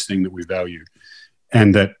towards this thing that we value.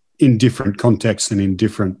 And that in different contexts and in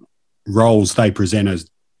different roles, they present as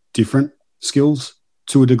different skills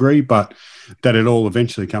to a degree, but that it all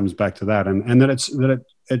eventually comes back to that. And that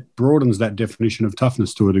it broadens that definition of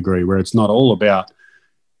toughness to a degree where it's not all about,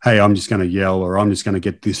 hey, I'm just going to yell or I'm just going to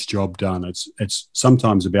get this job done. It's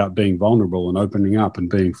sometimes about being vulnerable and opening up and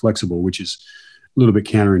being flexible, which is a little bit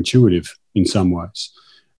counterintuitive in some ways.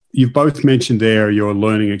 You've both mentioned there your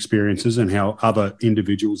learning experiences and how other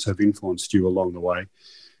individuals have influenced you along the way.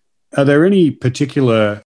 Are there any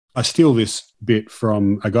particular, I steal this bit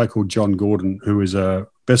from a guy called John Gordon, who is a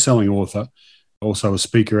best-selling author, also a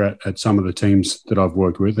speaker at some of the teams that I've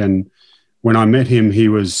worked with. And When I met him, he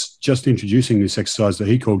was just introducing this exercise that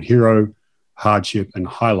he called hero, hardship, and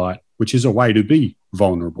highlight, which is a way to be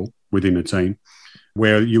vulnerable within a team,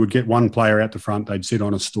 where you would get one player out the front, they'd sit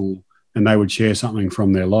on a stool, and they would share something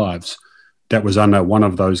from their lives that was under one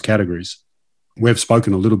of those categories. We've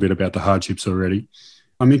spoken a little bit about the hardships already.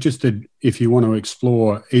 I'm interested if you want to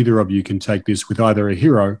explore, either of you can take this with either a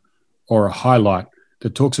hero or a highlight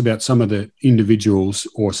that talks about some of the individuals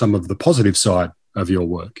or some of the positive side of your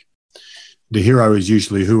work. The hero is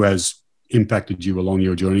usually who has impacted you along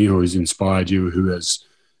your journey, who has inspired you, who has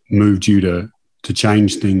moved you to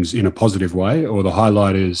change things in a positive way. Or the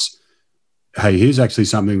highlight is, hey, here's actually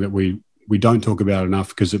something that we don't talk about enough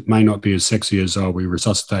because it may not be as sexy as, oh, we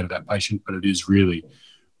resuscitated that patient, but it is really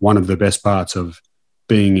one of the best parts of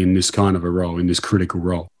being in this kind of a role, in this critical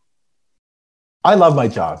role. I love my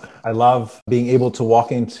job. I love being able to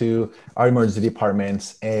walk into our emergency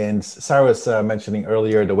departments. And Sarah was mentioning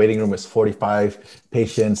earlier, the waiting room is 45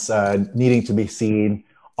 patients needing to be seen.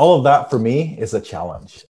 All of that for me is a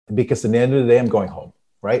challenge because at the end of the day, I'm going home,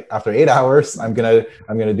 right? After 8 hours, I'm gonna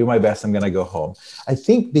do my best. I'm gonna go home. I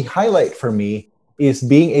think the highlight for me is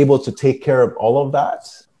being able to take care of all of that.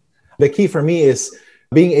 The key for me is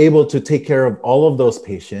being able to take care of all of those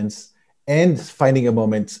patients and finding a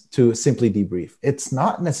moment to simply debrief. It's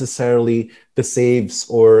not necessarily the saves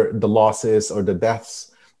or the losses or the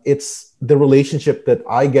deaths. It's the relationship that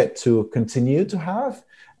I get to continue to have.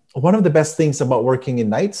 One of the best things about working in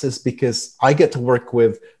nights is because I get to work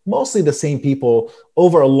with mostly the same people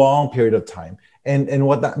over a long period of time. And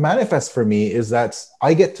what that manifests for me is that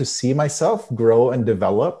I get to see myself grow and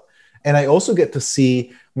develop. And I also get to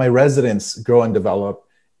see my residents grow and develop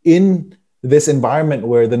in this environment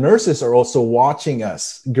where the nurses are also watching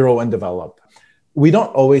us grow and develop. We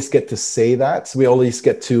don't always get to say that. We always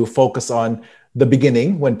get to focus on the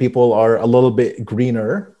beginning when people are a little bit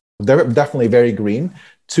greener. They're definitely very green,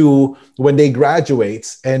 to when they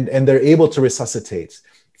graduate and they're able to resuscitate.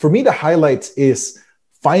 For me, the highlight is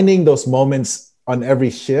finding those moments on every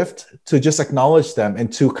shift to just acknowledge them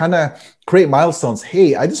and to kind of create milestones.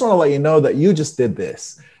 Hey, I just want to let you know that you just did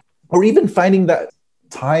this. Or even finding that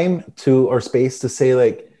time to or space to say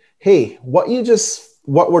like, hey, what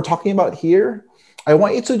we're talking about here, I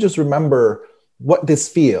want you to just remember what this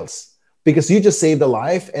feels, because you just saved a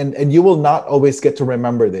life, and you will not always get to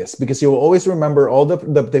remember this, because you will always remember all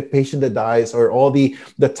the patient that dies or all the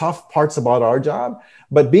tough parts about our job.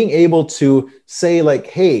 But being able to say like,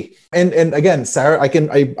 hey, and again, Sarah,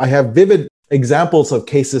 I have vivid examples of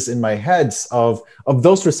cases in my head of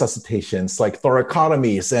those resuscitations, like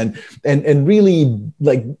thoracotomies and really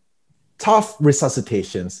like tough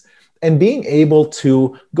resuscitations, and being able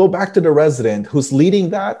to go back to the resident who's leading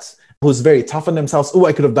that, who's very tough on themselves. Oh,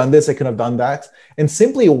 I could have done this, I could have done that. And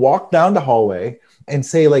simply walk down the hallway and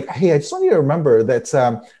say like, hey, I just want you to remember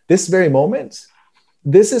that this very moment,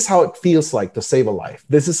 this is how it feels like to save a life.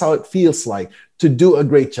 This is how it feels like to do a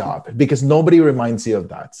great job, because nobody reminds you of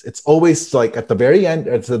that. It's always like at the very end,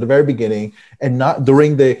 it's at the very beginning, and not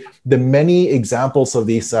during the many examples of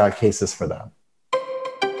these cases for them.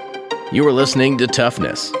 You are listening to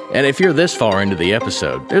Toughness. And if you're this far into the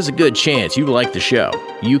episode, there's a good chance you like the show.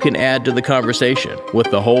 You can add to the conversation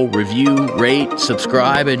with the whole review, rate,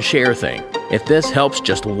 subscribe, and share thing. If this helps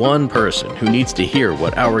just one person who needs to hear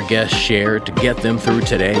what our guests share to get them through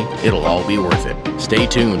today, it'll all be worth it. Stay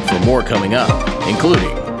tuned for more coming up,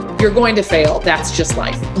 including... You're going to fail. That's just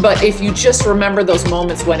life. But if you just remember those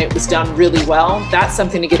moments when it was done really well, that's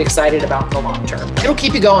something to get excited about in the long term. It'll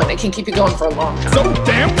keep you going. It can keep you going for a long time. So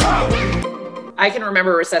damn proud. I can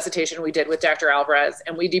remember a resuscitation we did with Dr. Alvarez,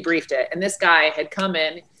 and we debriefed it. And this guy had come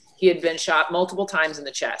in. He had been shot multiple times in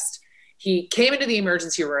the chest. He came into the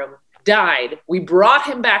emergency room, died. We brought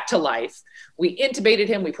him back to life. We intubated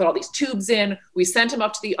him. We put all these tubes in. We sent him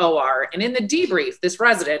up to the OR. And in the debrief, this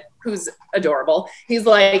resident, who's adorable, he's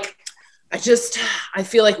like, I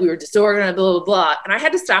feel like we were disorganized, blah, blah, blah. And I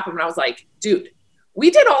had to stop him. And I was like, dude,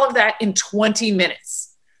 we did all of that in 20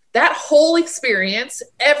 minutes. That whole experience,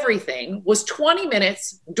 everything was 20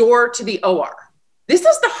 minutes door to the OR. This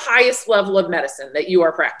is the highest level of medicine that you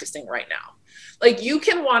are practicing right now. Like, you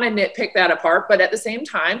can want to nitpick that apart, but at the same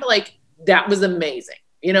time, like, that was amazing.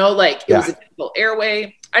 You know, like it was a difficult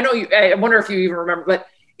airway. I know I wonder if you even remember, but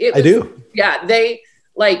I do. Yeah. They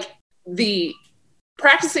like the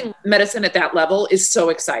practicing medicine at that level is so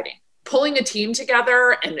exciting. Pulling a team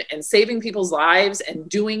together and saving people's lives and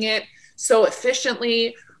doing it so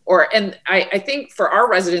efficiently. And I think for our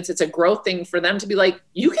residents, it's a growth thing for them to be like,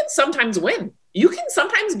 you can sometimes win. You can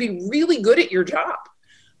sometimes be really good at your job.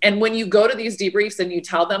 And when you go to these debriefs and you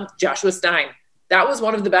tell them Joshua Stein, That was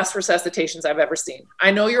one of the best resuscitations I've ever seen.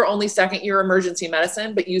 I know you're only second year emergency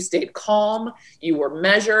medicine, but you stayed calm, you were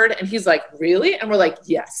measured. And he's like, really? And we're like,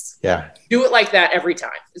 yes. Yeah. Do it like that every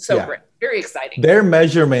time. It's so great. Very exciting. Their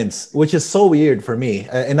measurements, which is so weird for me,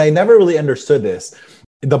 and I never really understood this.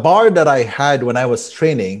 The bar that I had when I was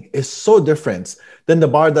training is so different than the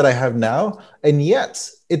bar that I have now. And yet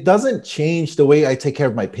it doesn't change the way I take care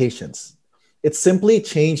of my patients. It simply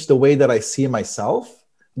changed the way that I see myself,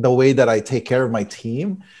 the way that I take care of my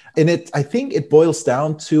team. And I think it boils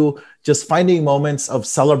down to just finding moments of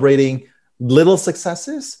celebrating little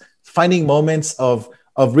successes, finding moments of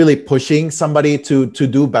really pushing somebody to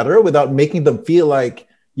do better without making them feel like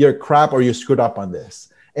you're crap or you screwed up on this.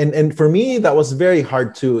 And for me, that was very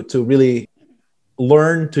hard to really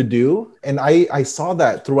learn to do. And I saw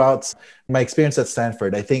that throughout my experience at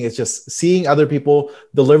Stanford. I think it's just seeing other people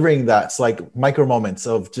delivering that's like micro moments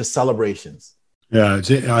of just celebrations. Yeah,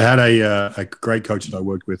 I had a great coach that I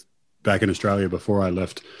worked with back in Australia before I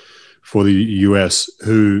left for the US,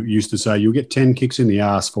 who used to say, you'll get 10 kicks in the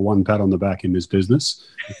ass for one pat on the back in this business.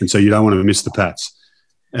 And so you don't want to miss the pats.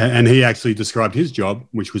 And he actually described his job,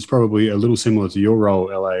 which was probably a little similar to your role,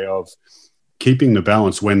 LA, of keeping the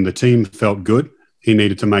balance. When the team felt good, he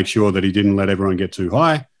needed to make sure that he didn't let everyone get too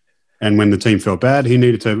high. And when the team felt bad, he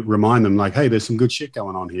needed to remind them, like, hey, there's some good shit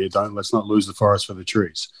going on here. Let's not lose the forest for the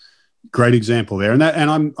trees. Great example there. And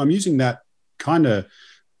I'm using that kind of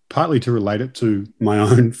partly to relate it to my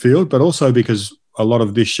own field, but also because a lot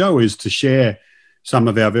of this show is to share some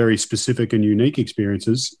of our very specific and unique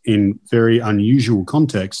experiences in very unusual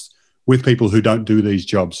contexts with people who don't do these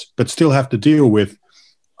jobs, but still have to deal with,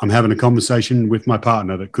 I'm having a conversation with my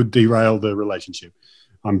partner that could derail the relationship.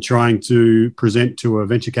 I'm trying to present to a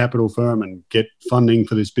venture capital firm and get funding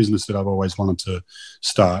for this business that I've always wanted to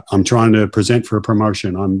start. I'm trying to present for a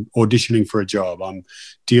promotion. I'm auditioning for a job. I'm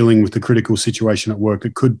dealing with the critical situation at work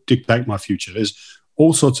that could dictate my future. There's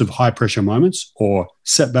all sorts of high pressure moments or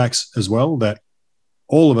setbacks as well that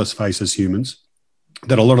all of us face as humans,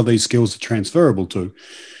 that a lot of these skills are transferable to.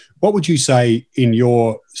 What would you say in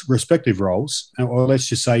your respective roles, or let's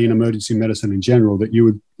just say in emergency medicine in general, that you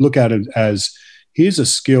would look at it as, here's a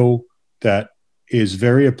skill that is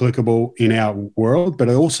very applicable in our world, but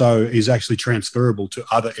it also is actually transferable to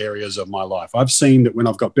other areas of my life. I've seen that when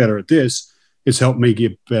I've got better at this, it's helped me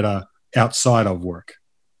get better outside of work.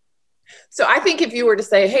 So I think if you were to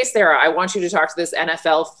say, hey, Sarah, I want you to talk to this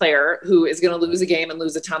NFL player who is going to lose a game and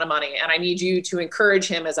lose a ton of money, and I need you to encourage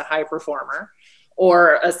him as a high performer,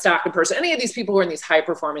 or a Stockton person, any of these people who are in these high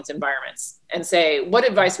performance environments, and say, what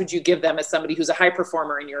advice would you give them as somebody who's a high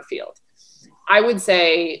performer in your field? I would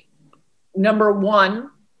say, number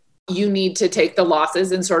one, you need to take the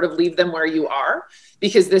losses and sort of leave them where you are,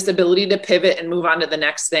 because this ability to pivot and move on to the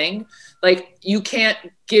next thing, like, you can't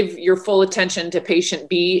give your full attention to patient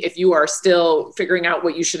B if you are still figuring out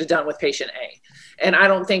what you should have done with patient A. And I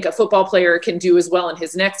don't think a football player can do as well in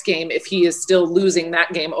his next game if he is still losing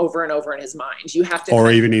that game over and over in his mind. You have to,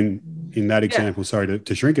 or even in that example, sorry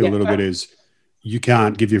to shrink it a little bit, is you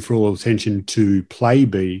can't give your full attention to play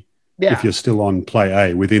B if you're still on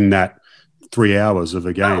play A within that 3 hours of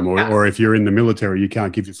a game. Or if you're in the military, you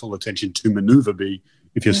can't give your full attention to maneuver B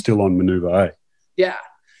if you're still on maneuver A. Yeah.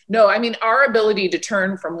 No, I mean, our ability to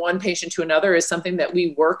turn from one patient to another is something that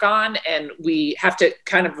we work on, and we have to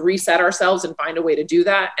kind of reset ourselves and find a way to do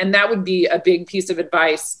that. And that would be a big piece of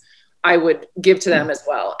advice I would give to them as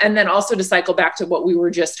well. And then also to cycle back to what we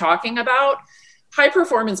were just talking about, high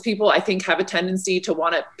performance people, I think, have a tendency to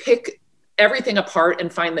want to pick everything apart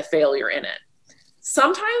and find the failure in it.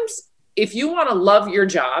 Sometimes if you want to love your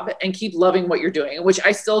job and keep loving what you're doing, which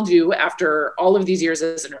I still do after all of these years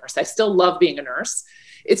as a nurse, I still love being a nurse.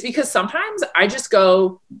 It's because sometimes I just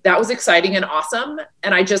go, that was exciting and awesome.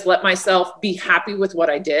 And I just let myself be happy with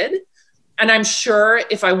what I did. And I'm sure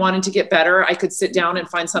if I wanted to get better, I could sit down and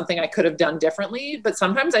find something I could have done differently. But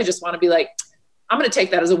sometimes I just want to be like, I'm going to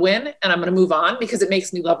take that as a win and I'm going to move on because it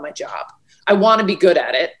makes me love my job. I want to be good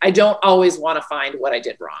at it. I don't always want to find what I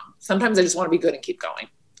did wrong. Sometimes I just want to be good and keep going.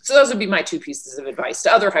 So those would be my two pieces of advice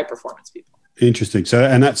to other high performance people. Interesting. So,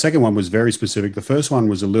 and that second one was very specific. The first one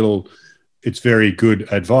was a little, it's very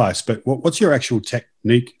good advice, but what's your actual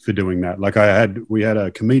technique for doing that? Like we had a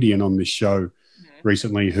comedian on this show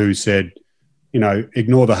recently who said,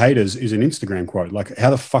 ignore the haters is an Instagram quote. Like, how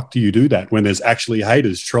the fuck do you do that when there's actually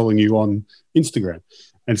haters trolling you on Instagram?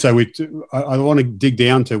 And so I want to dig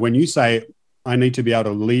down to when you say, I need to be able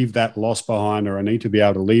to leave that loss behind, or I need to be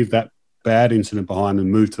able to leave that bad incident behind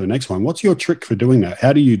and move to the next one. What's your trick for doing that?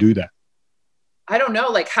 How do you do that? I don't know.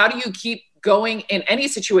 Like, how do you keep going in any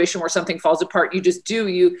situation where something falls apart. You just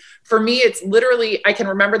do. For me, it's literally, I can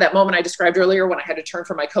remember that moment I described earlier when I had to turn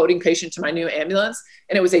from my coding patient to my new ambulance.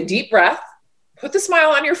 And it was a deep breath, put the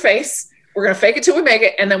smile on your face. We're going to fake it till we make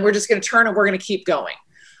it. And then we're just going to turn and we're going to keep going.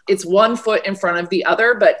 It's one foot in front of the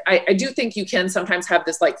other. But I do think you can sometimes have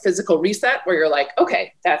this like physical reset where you're like,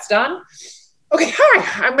 okay, that's done. Okay,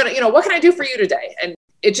 hi, I'm going to, what can I do for you today? And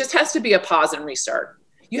it just has to be a pause and restart.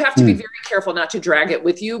 You have to be very careful not to drag it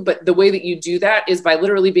with you. But the way that you do that is by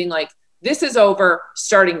literally being like, this is over,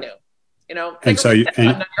 starting new. And so on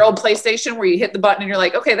your old PlayStation where you hit the button and you're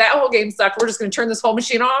like, okay, that whole game sucked. We're just going to turn this whole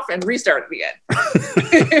machine off and restart it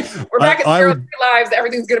again. We're back at 0 lives.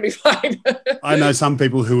 Everything's going to be fine. I know some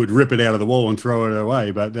people who would rip it out of the wall and throw it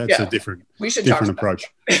away, but that's a different approach.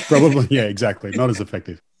 Probably, yeah, exactly. Not as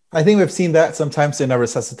effective. I think we've seen that sometimes in a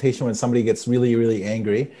resuscitation when somebody gets really, really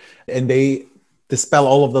angry and they dispel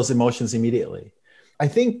all of those emotions immediately. I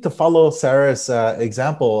think to follow Sarah's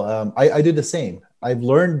example, I do the same. I've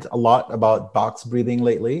learned a lot about box breathing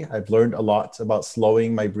lately. I've learned a lot about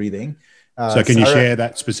slowing my breathing. So can you share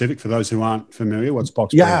that specific for those who aren't familiar? What's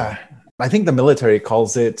box breathing? Yeah, I think the military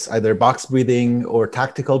calls it either box breathing or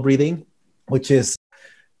tactical breathing, which is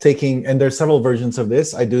taking, and there's several versions of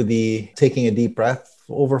this. I do the taking a deep breath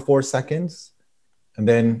over 4 seconds and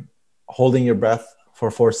then holding your breath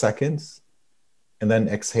for 4 seconds and then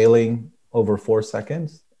exhaling over 4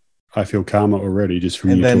 seconds. I feel calmer already just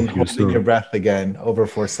from you talking. And then holding your breath again over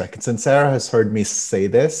 4 seconds. And Sarah has heard me say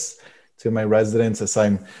this to my residents as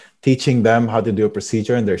I'm teaching them how to do a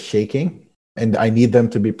procedure and they're shaking. And I need them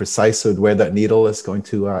to be precise with where that needle is going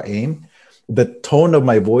to aim. The tone of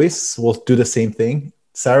my voice will do the same thing.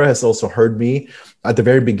 Sarah has also heard me at the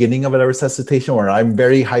very beginning of a resuscitation where I'm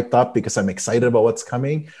very hyped up because I'm excited about what's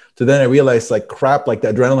coming. So then I realized like crap, like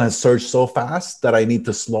the adrenaline has surged so fast that I need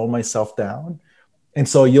to slow myself down. And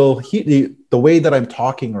so you'll hear the way that I'm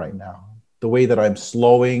talking right now, the way that I'm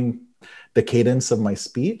slowing the cadence of my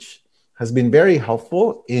speech has been very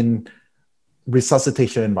helpful in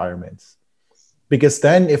resuscitation environments. Because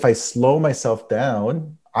then if I slow myself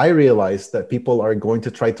down, I realize that people are going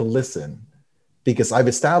to try to listen. Because I've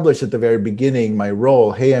established at the very beginning my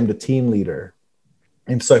role, hey, I'm the team leader.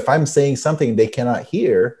 And so if I'm saying something they cannot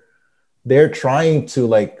hear, they're trying to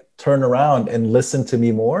like turn around and listen to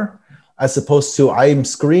me more. As opposed to I'm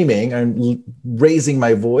screaming and raising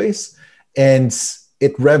my voice and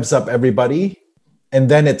it revs up everybody and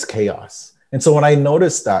then it's chaos. And so when I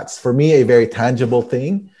notice that, for me, a very tangible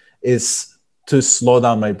thing is to slow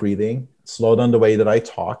down my breathing, slow down the way that I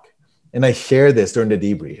talk. And I share this during the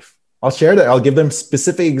debrief. I'll share that. I'll give them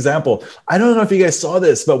specific example. I don't know if you guys saw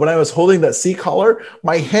this, but when I was holding that C collar,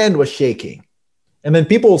 my hand was shaking. And then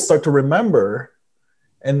people will start to remember.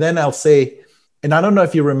 And then I'll say, and I don't know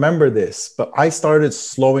if you remember this, but I started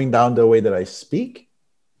slowing down the way that I speak.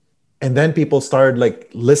 And then people started like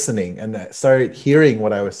listening and started hearing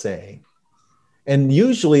what I was saying. And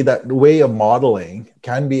usually that way of modeling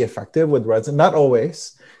can be effective with residents, not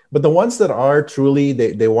always, but the ones that are truly,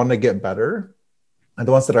 they want to get better and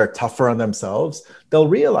the ones that are tougher on themselves, they'll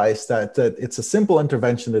realize that it's a simple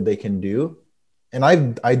intervention that they can do. And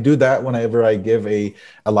I do that whenever I give a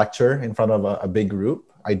lecture in front of a big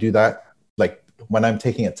group. I do that like when I'm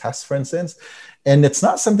taking a test, for instance. And it's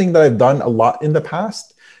not something that I've done a lot in the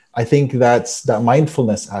past. I think that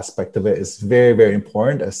mindfulness aspect of it is very, very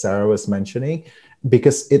important, as Sarah was mentioning,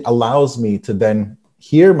 because it allows me to then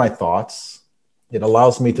hear my thoughts. It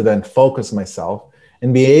allows me to then focus myself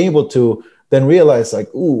and be able to then realize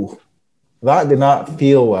like, ooh, that did not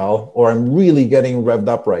feel well, or I'm really getting revved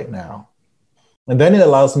up right now. And then it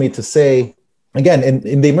allows me to say, again,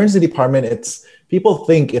 in the emergency department, people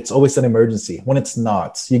think it's always an emergency when it's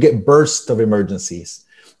not. You get bursts of emergencies.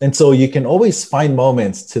 And so you can always find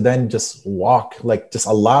moments to then just walk, like just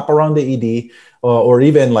a lap around the ED, or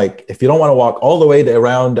even like, if you don't want to walk all the way to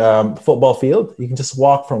around football field, you can just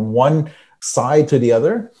walk from one side to the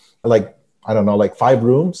other, like, I don't know, like 5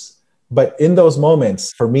 rooms. But in those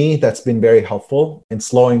moments, for me, that's been very helpful in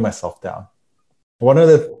slowing myself down. One of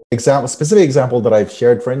the specific example that I've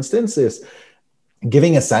shared, for instance, is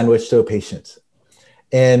giving a sandwich to a patient.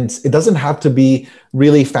 And it doesn't have to be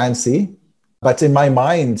really fancy, but in my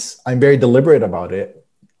mind, I'm very deliberate about it.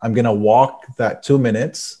 I'm going to walk that 2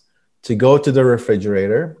 minutes to go to the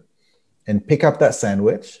refrigerator and pick up that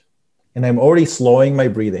sandwich. And I'm already slowing my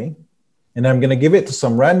breathing. And I'm going to give it to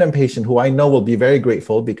some random patient who I know will be very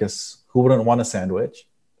grateful, because who wouldn't want a sandwich,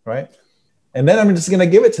 right? And then I'm just going to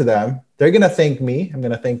give it to them. They're going to thank me. I'm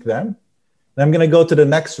going to thank them. And I'm going to go to the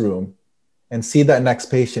next room and see that next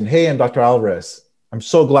patient. Hey, I'm Dr. Alvarez. I'm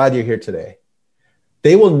so glad you're here today.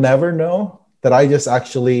 They will never know that I just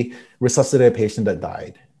actually resuscitated a patient that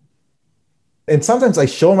died. And sometimes I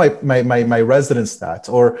show my residents that,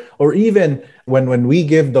 or even when we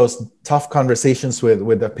give those tough conversations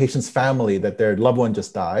with the patient's family that their loved one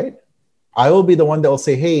just died, I will be the one that will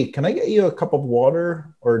say, hey, can I get you a cup of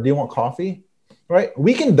water, or do you want coffee? Right?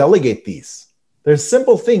 We can delegate these. There's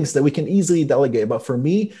simple things that we can easily delegate. But for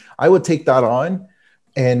me, I would take that on,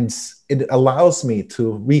 and it allows me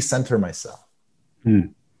to recenter myself.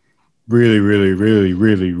 Really, really, really,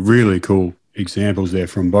 really, really cool examples there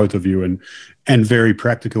from both of you, and very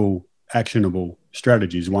practical, actionable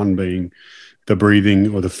strategies. One being the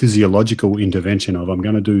breathing or the physiological intervention of, I'm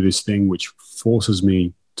going to do this thing which forces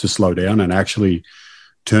me to slow down and actually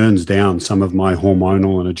turns down some of my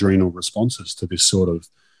hormonal and adrenal responses to this sort of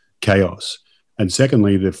chaos. And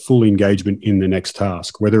secondly, the full engagement in the next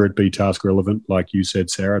task, whether it be task relevant, like you said,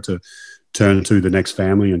 Sarah, to turn to the next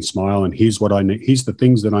family and smile. And here's what I need. Here's the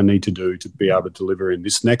things that I need to do to be able to deliver in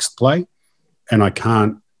this next play. And I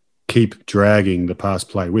can't keep dragging the past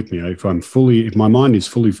play with me. If my mind is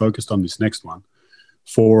fully focused on this next one,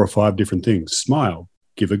 4 or 5 different things, smile,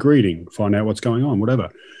 give a greeting, find out what's going on, whatever.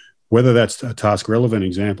 Whether that's a task relevant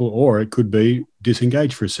example, or it could be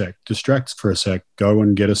disengage for a sec, distract for a sec, go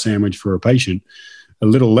and get a sandwich for a patient, a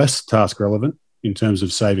little less task relevant in terms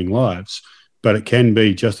of saving lives, but it can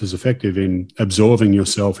be just as effective in absorbing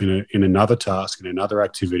yourself in another task, in another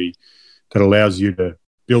activity that allows you to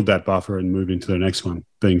build that buffer and move into the next one,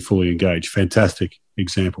 being fully engaged. Fantastic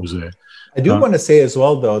examples there. I do want to say as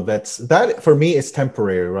well, though, that for me is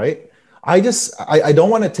temporary, right? I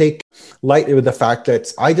don't want to take light with the fact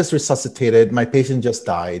that I just resuscitated, my patient just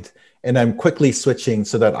died, and I'm quickly switching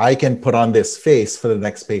so that I can put on this face for the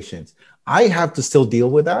next patient. I have to still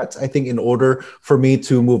deal with that, I think, in order for me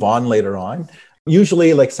to move on later on.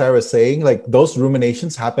 Usually, like Sarah was saying, like those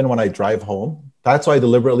ruminations happen when I drive home. That's why I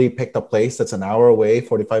deliberately picked a place that's an hour away,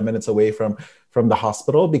 45 minutes away from the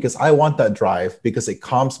hospital, because I want that drive, because it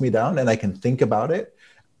calms me down and I can think about it.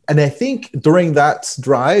 And I think during that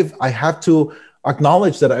drive, I have to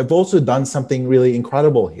acknowledge that I've also done something really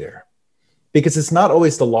incredible here, because it's not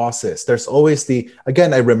always the losses. There's always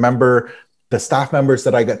I remember the staff members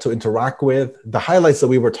that I got to interact with, the highlights that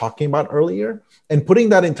we were talking about earlier, and putting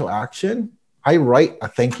that into action. I write a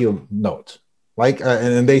thank you note.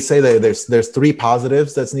 And they say that there's 3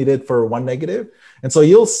 positives that's needed for 1 negative. And so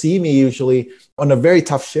you'll see me usually on a very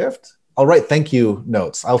tough shift, I'll write thank you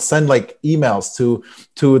notes. I'll send emails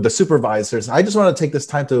to the supervisors. I just want to take this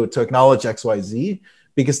time to acknowledge XYZ,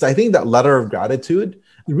 because I think that letter of gratitude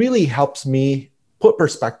really helps me put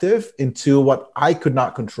perspective into what I could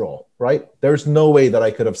not control, right? There's no way that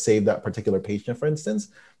I could have saved that particular patient, for instance,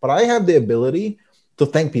 but I have the ability to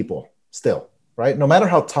thank people still, right? No matter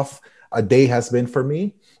how tough a day has been for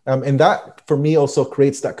me. And that for me also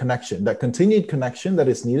creates that connection, that continued connection that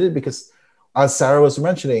is needed, because as Sarah was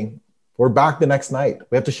mentioning, we're back the next night.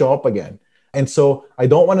 We have to show up again. And so I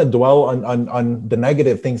don't want to dwell on the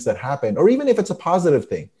negative things that happen, or even if it's a positive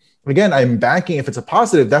thing. Again, I'm banking, if it's a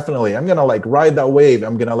positive, definitely, I'm going to ride that wave.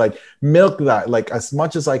 I'm going to milk that as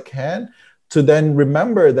much as I can, to then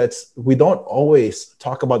remember that we don't always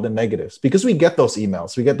talk about the negatives, because we get those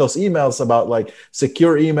emails. We get those emails about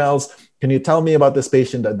secure emails. Can you tell me about this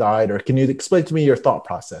patient that died? Or can you explain to me your thought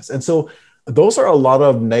process? And so those are a lot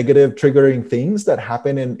of negative triggering things that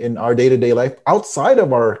happen in our day-to-day life outside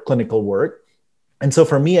of our clinical work. And so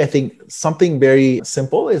for me, I think something very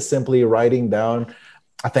simple is simply writing down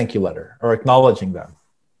a thank you letter or acknowledging them.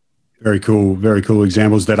 Very cool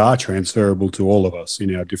examples that are transferable to all of us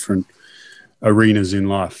in our different arenas in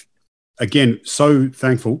life. Again, so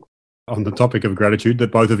thankful on the topic of gratitude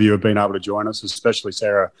that both of you have been able to join us, especially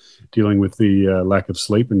Sarah, dealing with the lack of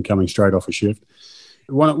sleep and coming straight off a shift.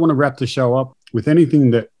 I want to wrap the show up with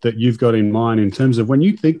anything that you've got in mind in terms of when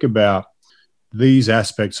you think about these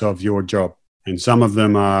aspects of your job, and some of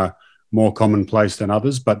them are more commonplace than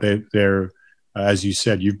others, but they're as you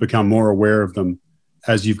said, you've become more aware of them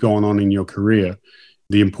as you've gone on in your career.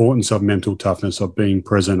 The importance of mental toughness, of being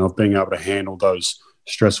present, of being able to handle those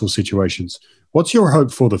stressful situations. What's your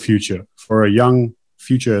hope for the future, for a young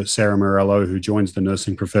future Sarah Morello who joins the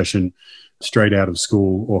nursing profession straight out of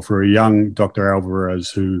school, or for a young Dr. Alvarez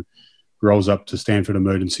who rolls up to Stanford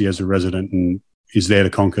Emergency as a resident and is there to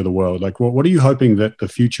conquer the world? What are you hoping that the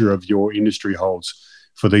future of your industry holds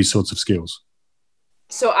for these sorts of skills?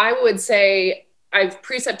 So I would say I've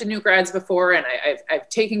precepted new grads before, and I've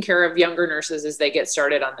taken care of younger nurses as they get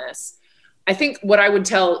started on this. I think what I would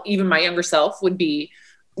tell even my younger self would be,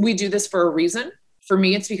 we do this for a reason. For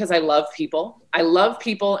me, it's because I love people. I love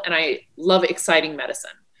people and I love exciting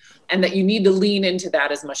medicine, and that you need to lean into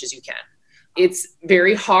that as much as you can. It's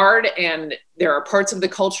very hard, and there are parts of the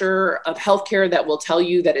culture of healthcare that will tell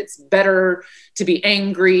you that it's better to be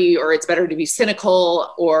angry, or it's better to be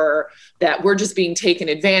cynical, or that we're just being taken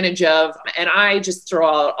advantage of. And I just throw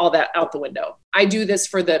all that out the window. I do this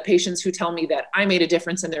for the patients who tell me that I made a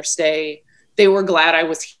difference in their stay. They were glad I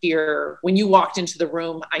was here. When you walked into the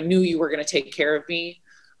room, I knew you were going to take care of me.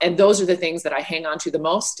 And those are the things that I hang on to the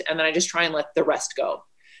most. And then I just try and let the rest go.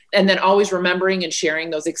 And then always remembering and sharing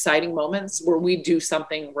those exciting moments where we do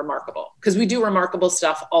something remarkable, because we do remarkable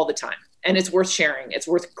stuff all the time, and it's worth sharing. It's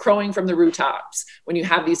worth crowing from the rooftops when you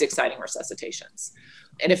have these exciting resuscitations.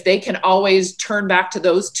 And if they can always turn back to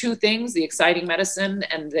those two things, the exciting medicine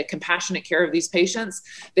and the compassionate care of these patients,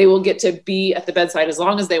 they will get to be at the bedside as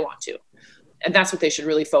long as they want to. And that's what they should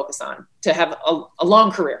really focus on, to have a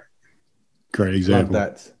long career. Great example.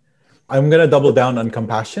 Love that. I'm going to double down on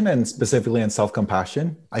compassion, and specifically on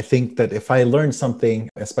self-compassion. I think that if I learned something,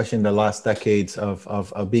 especially in the last decades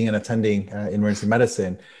of being an attending in emergency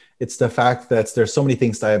medicine, it's the fact that there's so many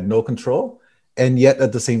things that I have no control. And yet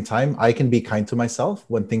at the same time, I can be kind to myself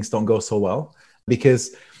when things don't go so well.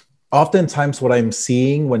 Because oftentimes what I'm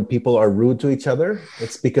seeing when people are rude to each other,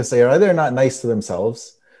 it's because they are either not nice to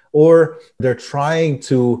themselves, or they're trying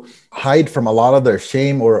to hide from a lot of their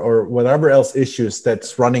shame or whatever else issues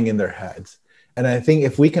that's running in their heads. And I think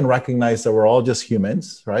if we can recognize that we're all just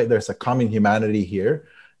humans, right? There's a common humanity here,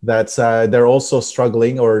 that they're also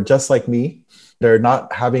struggling, or just like me, they're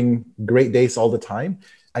not having great days all the time.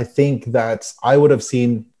 I think that I would have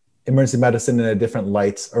seen emergency medicine in a different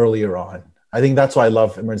light earlier on. I think that's why I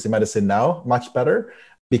love emergency medicine now much better,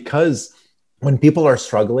 because when people are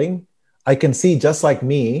struggling, I can see, just like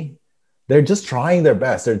me, they're just trying their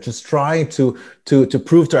best. They're just trying to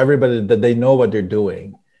prove to everybody that they know what they're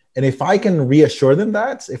doing. And if I can reassure them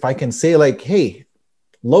that, if I can say like, hey,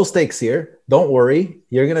 low stakes here, don't worry,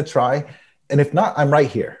 you're going to try. And if not, I'm right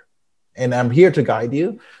here and I'm here to guide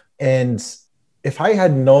you. And if I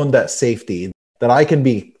had known that safety, that I can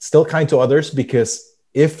be still kind to others, because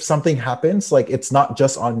if something happens, like it's not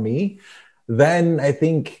just on me, then I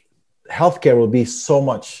think healthcare will be so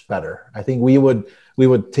much better. I think we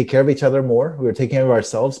would take care of each other more. We would take care of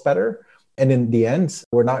ourselves better. And in the end,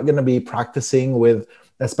 we're not going to be practicing with,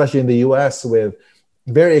 especially in the US, with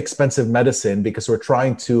very expensive medicine, because we're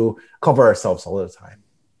trying to cover ourselves all the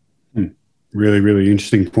time. Really, really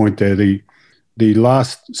interesting point there. The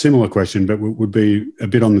last similar question, but would be a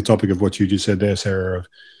bit on the topic of what you just said there, Sarah, of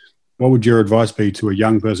what would your advice be to a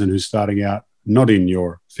young person who's starting out not in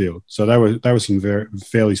your field? So they were some very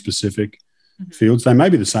fairly specific fields. They may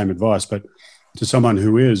be the same advice, but to someone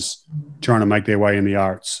who is trying to make their way in the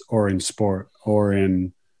arts, or in sport, or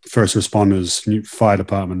in first responders, fire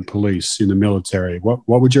department, police, in the military, what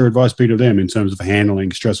would your advice be to them in terms of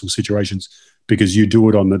handling stressful situations, because you do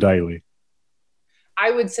it on the daily? I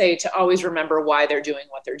would say to always remember why they're doing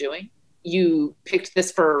what they're doing. You picked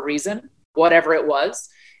this for a reason, whatever it was.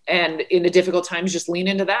 And in the difficult times, just lean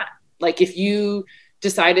into that. Like if you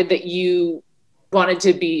decided that you wanted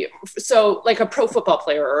to be, so like a pro football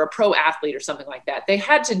player or a pro athlete or something like that, they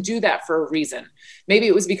had to do that for a reason. Maybe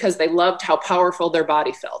it was because they loved how powerful their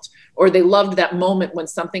body felt, or they loved that moment when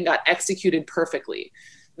something got executed perfectly.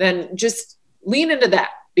 Then just lean into that,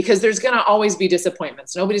 because there's going to always be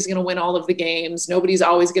disappointments. Nobody's going to win all of the games. Nobody's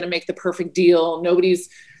always going to make the perfect deal.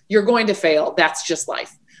 You're going to fail. That's just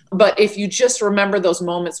life. But if you just remember those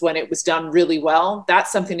moments when it was done really well,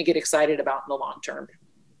 that's something to get excited about in the long term.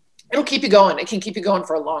 It'll keep you going. It can keep you going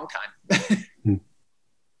for a long time.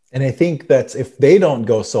 And I think that if they don't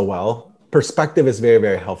go so well, perspective is very,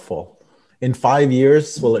 very helpful. In 5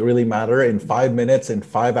 years, will it really matter? In 5 minutes, in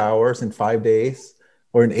 5 hours, in 5 days,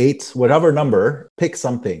 or in 8, whatever number, pick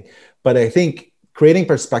something. But I think creating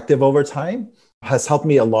perspective over time has helped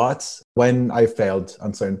me a lot when I failed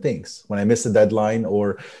on certain things, when I missed a deadline,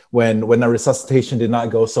 or when a resuscitation did not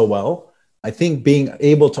go so well. I think being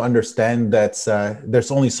able to understand that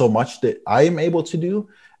there's only so much that I am able to do,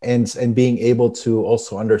 and being able to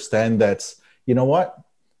also understand that, you know what,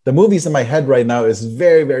 the movies in my head right now is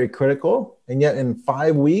very, very critical. And yet in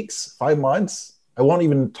 5 weeks, 5 months, I won't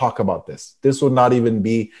even talk about this. This will not even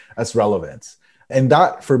be as relevant. And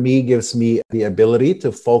that for me gives me the ability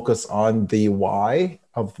to focus on the why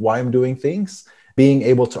of why I'm doing things, being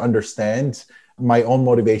able to understand my own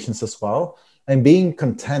motivations as well, and being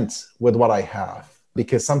content with what I have.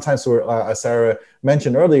 Because sometimes we're, as Sarah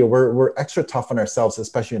mentioned earlier, we're extra tough on ourselves,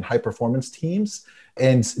 especially in high performance teams.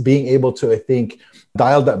 And being able to, I think,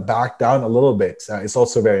 dial that back down a little bit is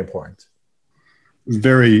also very important.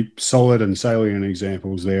 very solid and salient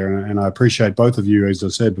examples there. And I appreciate both of you, as I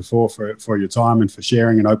said before, for your time and for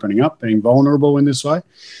sharing and opening up, being vulnerable in this way.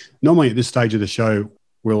 Normally at this stage of the show,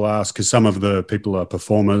 we'll ask, because some of the people are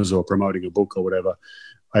performers or promoting a book or whatever.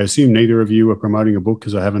 I assume neither of you are promoting a book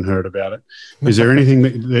because I haven't heard about it. Is there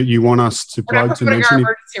anything that you want us to plug to mention? We're not promoting our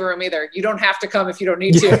emergency room either. You don't have to come if you don't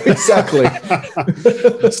need to. Yeah, exactly.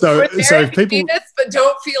 so if people... but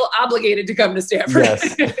don't feel obligated to come to Stanford.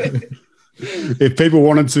 Yes. If people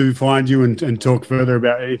wanted to find you and talk further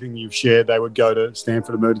about anything you've shared, they would go to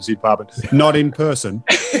Stanford Emergency Department, not in person,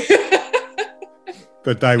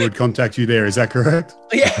 but they would contact you there. Is that correct?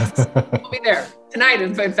 Yes, we'll be there tonight,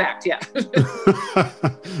 in fact, yeah.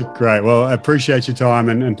 Great. Well, I appreciate your time,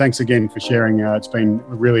 and thanks again for sharing. It's been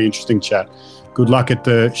a really interesting chat. Good luck at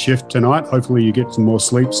the shift tonight. Hopefully you get some more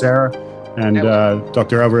sleep, Sarah. And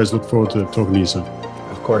Dr. Alvarez, look forward to talking to you soon.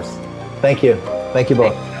 Of course. Thank you. Thank you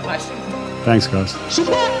both. Thank you so much. Thanks, guys. So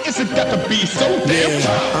why is it got to be so damn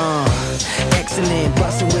tough? Excellent,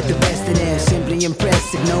 busting with the best of them. Simply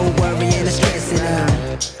impressive, no worries.